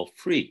we are all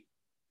free.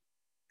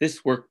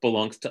 This work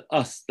belongs to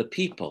us, the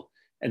people.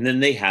 And then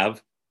they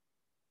have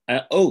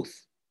an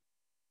oath.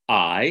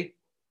 I,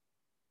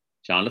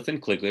 Jonathan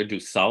Kligler, do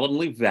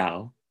solemnly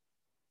vow,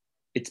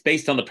 it's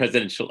based on the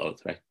presidential oath,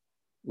 right?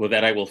 Well,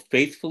 that I will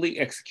faithfully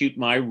execute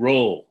my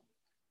role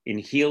in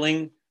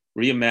healing,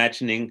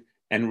 reimagining,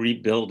 and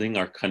rebuilding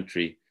our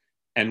country,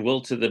 and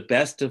will, to the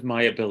best of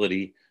my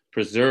ability,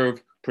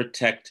 preserve,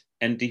 protect,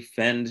 and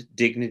defend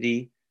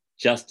dignity,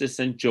 justice,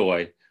 and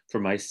joy for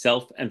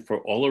myself and for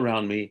all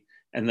around me,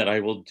 and that I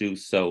will do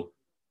so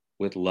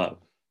with love.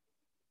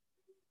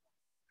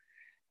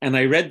 And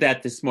I read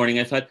that this morning.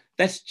 I thought,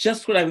 that's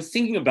just what I was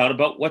thinking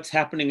about what's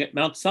happening at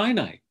Mount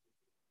Sinai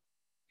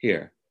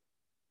here.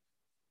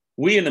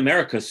 We in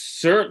America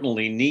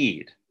certainly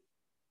need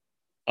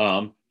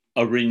a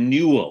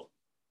renewal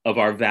of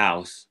our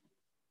vows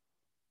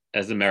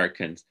as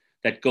Americans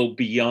that go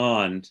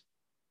beyond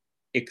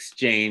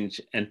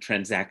exchange and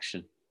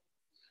transaction,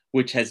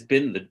 which has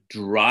been the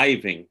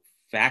driving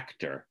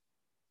factor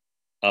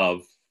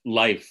of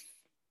life,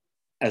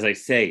 as I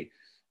say,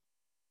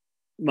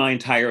 my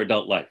entire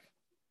adult life.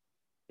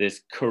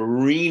 This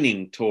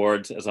careening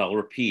towards, as I'll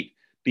repeat,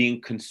 being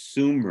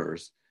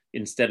consumers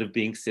instead of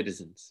being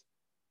citizens.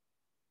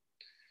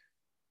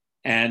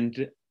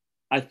 And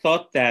I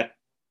thought that,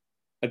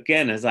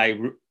 again, as I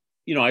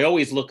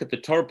always look at the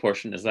Torah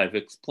portion, as I've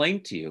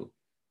explained to you,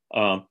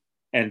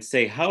 and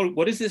say,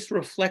 what is this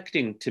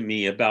reflecting to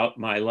me about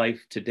my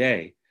life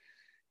today?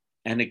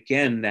 And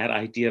again, that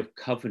idea of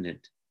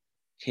covenant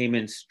came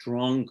in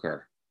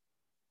stronger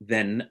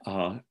than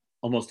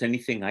almost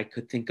anything I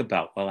could think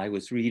about while I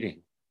was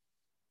reading.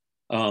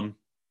 I'm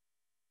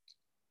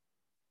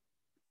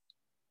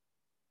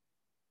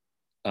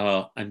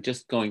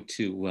just going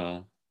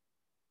to,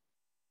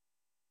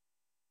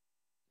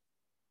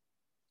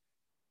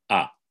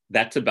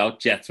 that's about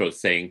Jethro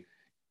saying,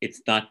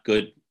 it's not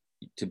good,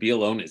 to be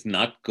alone is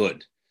not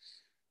good.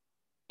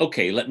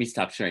 Okay, let me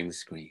stop sharing the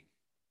screen.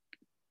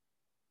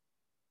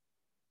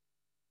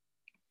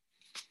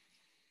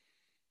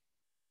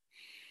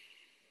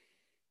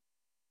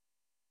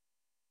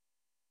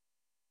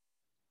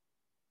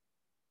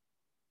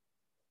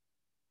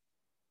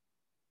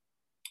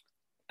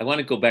 I want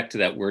to go back to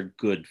that word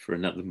good for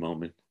another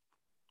moment,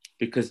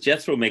 because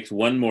Jethro makes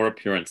one more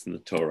appearance in the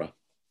Torah.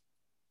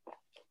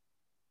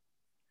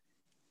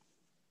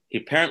 He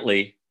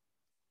apparently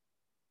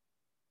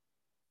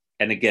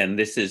and again,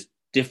 this is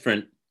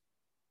different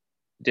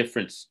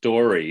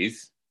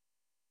stories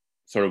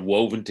sort of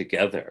woven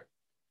together.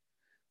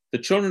 The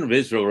children of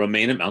Israel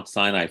remain at Mount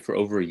Sinai for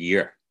over a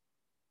year.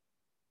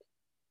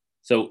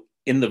 So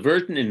in the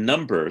version in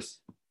Numbers,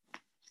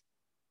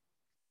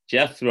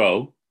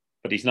 Jethro,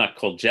 but he's not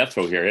called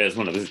Jethro here, he has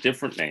one of his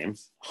different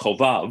names,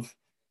 Chovav,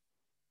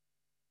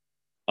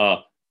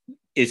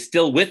 is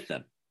still with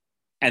them.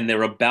 And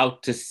they're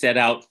about to set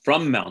out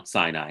from Mount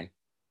Sinai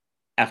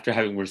after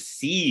having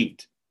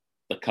received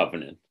the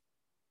covenant.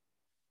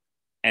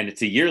 And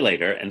it's a year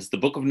later, and it's the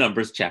book of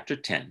Numbers, chapter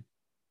 10.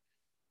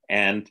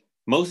 And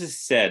Moses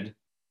said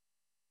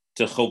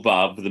to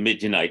Chovav, the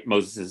Midianite,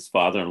 Moses'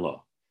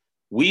 father-in-law,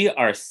 "We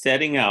are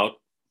setting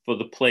out for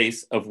the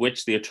place of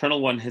which the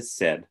Eternal One has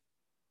said,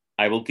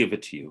 I will give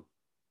it to you.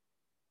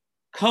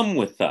 Come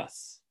with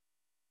us,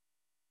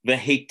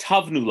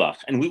 v'heitavnu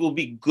lach, and we will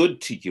be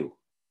good to you.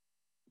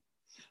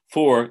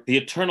 For the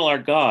Eternal our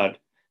God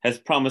has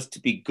promised to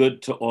be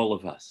good to all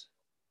of us."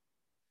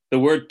 The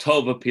word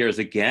tov appears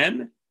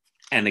again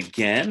and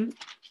again,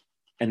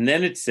 and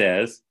then it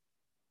says,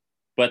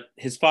 but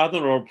his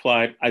father-in-law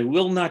replied, "I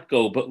will not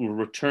go, but will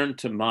return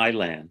to my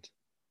land."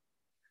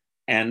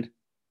 And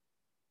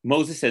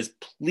Moses says,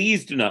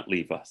 "Please do not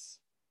leave us,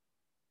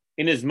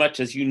 inasmuch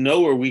as you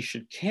know where we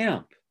should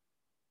camp,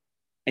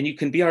 and you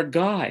can be our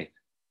guide.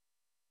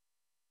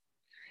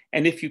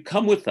 And if you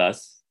come with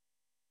us,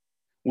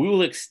 we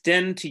will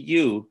extend to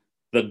you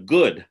the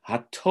good,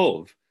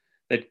 hatov,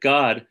 that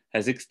God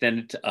has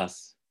extended to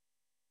us."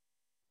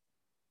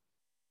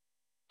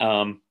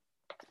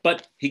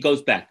 But he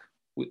goes back.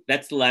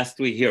 That's the last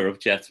we hear of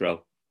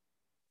Jethro.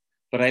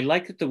 But I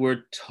like that the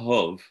word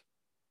tov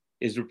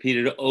is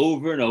repeated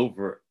over and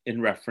over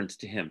in reference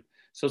to him.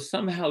 So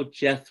somehow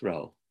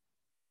Jethro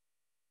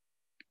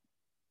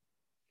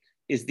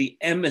is the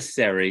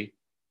emissary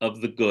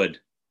of the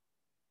good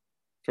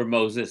for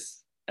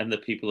Moses and the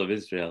people of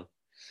Israel.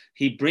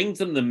 He brings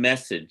them the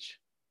message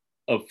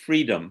of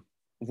freedom,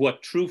 of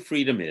what true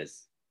freedom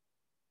is,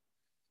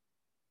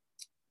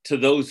 to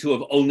those who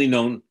have only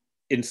known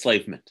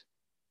enslavement.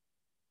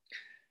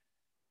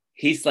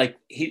 He's like,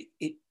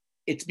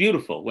 it's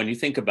beautiful when you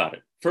think about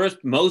it.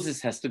 First,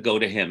 Moses has to go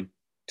to him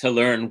to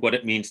learn what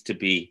it means to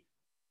be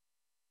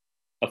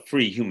a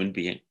free human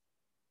being.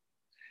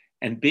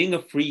 And being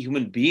a free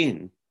human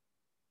being,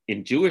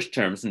 in Jewish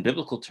terms and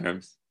biblical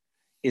terms,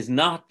 is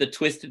not the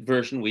twisted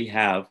version we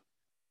have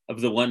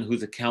of the one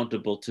who's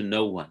accountable to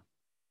no one.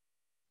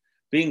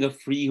 Being a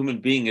free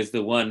human being is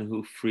the one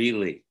who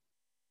freely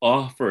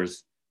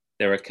offers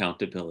their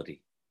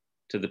accountability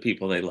to the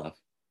people they love,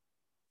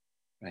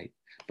 right?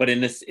 But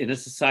in a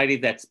society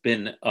that's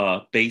been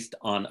based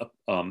on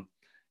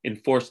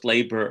enforced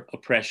labor,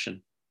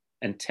 oppression,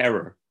 and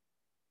terror,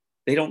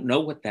 they don't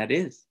know what that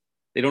is.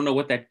 They don't know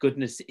what that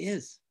goodness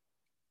is.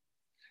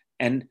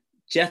 And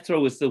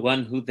Jethro is the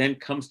one who then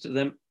comes to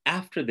them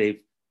after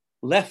they've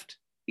left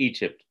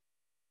Egypt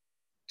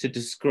to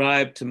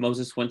describe to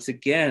Moses once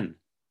again,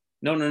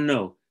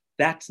 no,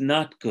 that's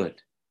not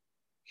good.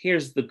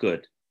 Here's the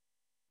good.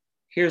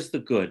 Here's the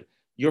good.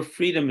 Your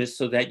freedom is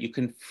so that you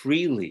can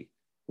freely,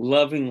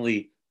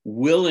 lovingly,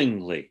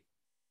 willingly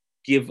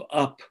give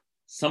up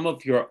some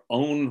of your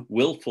own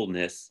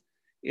willfulness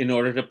in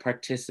order to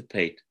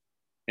participate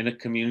in a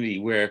community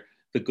where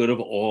the good of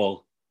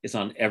all is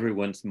on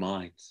everyone's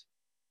minds.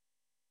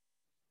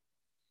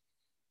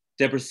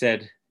 Deborah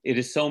said, "It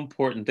is so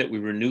important that we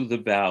renew the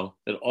vow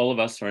that all of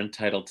us are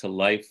entitled to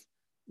life,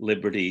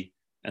 liberty,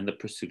 and the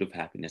pursuit of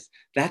happiness."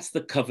 That's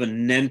the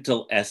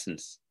covenantal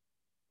essence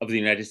of the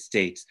United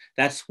States.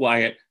 That's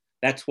why,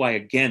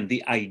 again,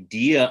 the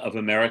idea of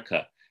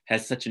America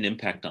has such an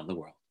impact on the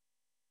world,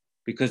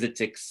 because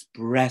it's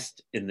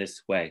expressed in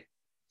this way.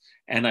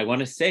 And I want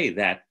to say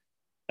that,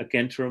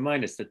 again, to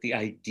remind us that the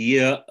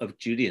idea of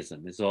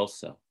Judaism is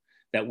also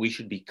that we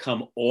should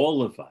become,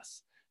 all of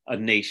us, a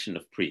nation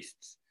of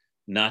priests,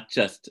 not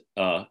just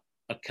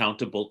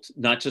accountable,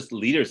 not just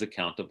leaders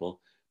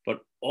accountable,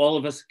 but all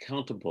of us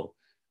accountable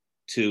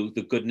to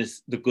the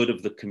good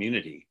of the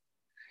community.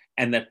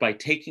 And that by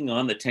taking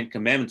on the 10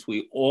 Commandments,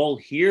 we all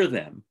hear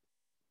them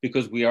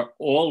because we are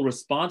all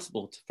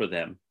responsible for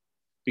them.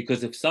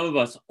 Because if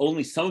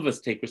only some of us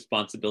take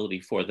responsibility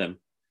for them,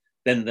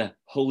 then the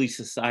holy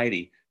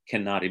society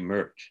cannot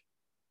emerge.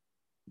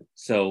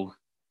 So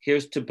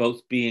here's to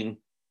both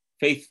being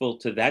faithful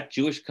to that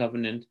Jewish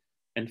covenant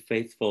and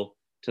faithful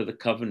to the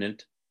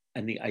covenant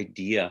and the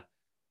idea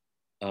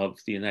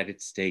of the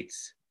United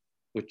States,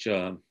 which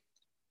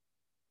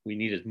we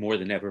need it more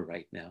than ever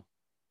right now.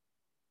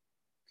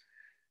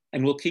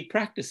 And we'll keep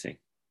practicing,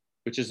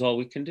 which is all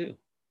we can do.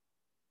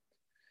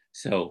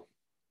 So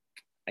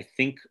I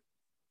think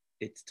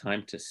it's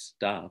time to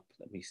stop.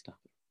 Let me stop.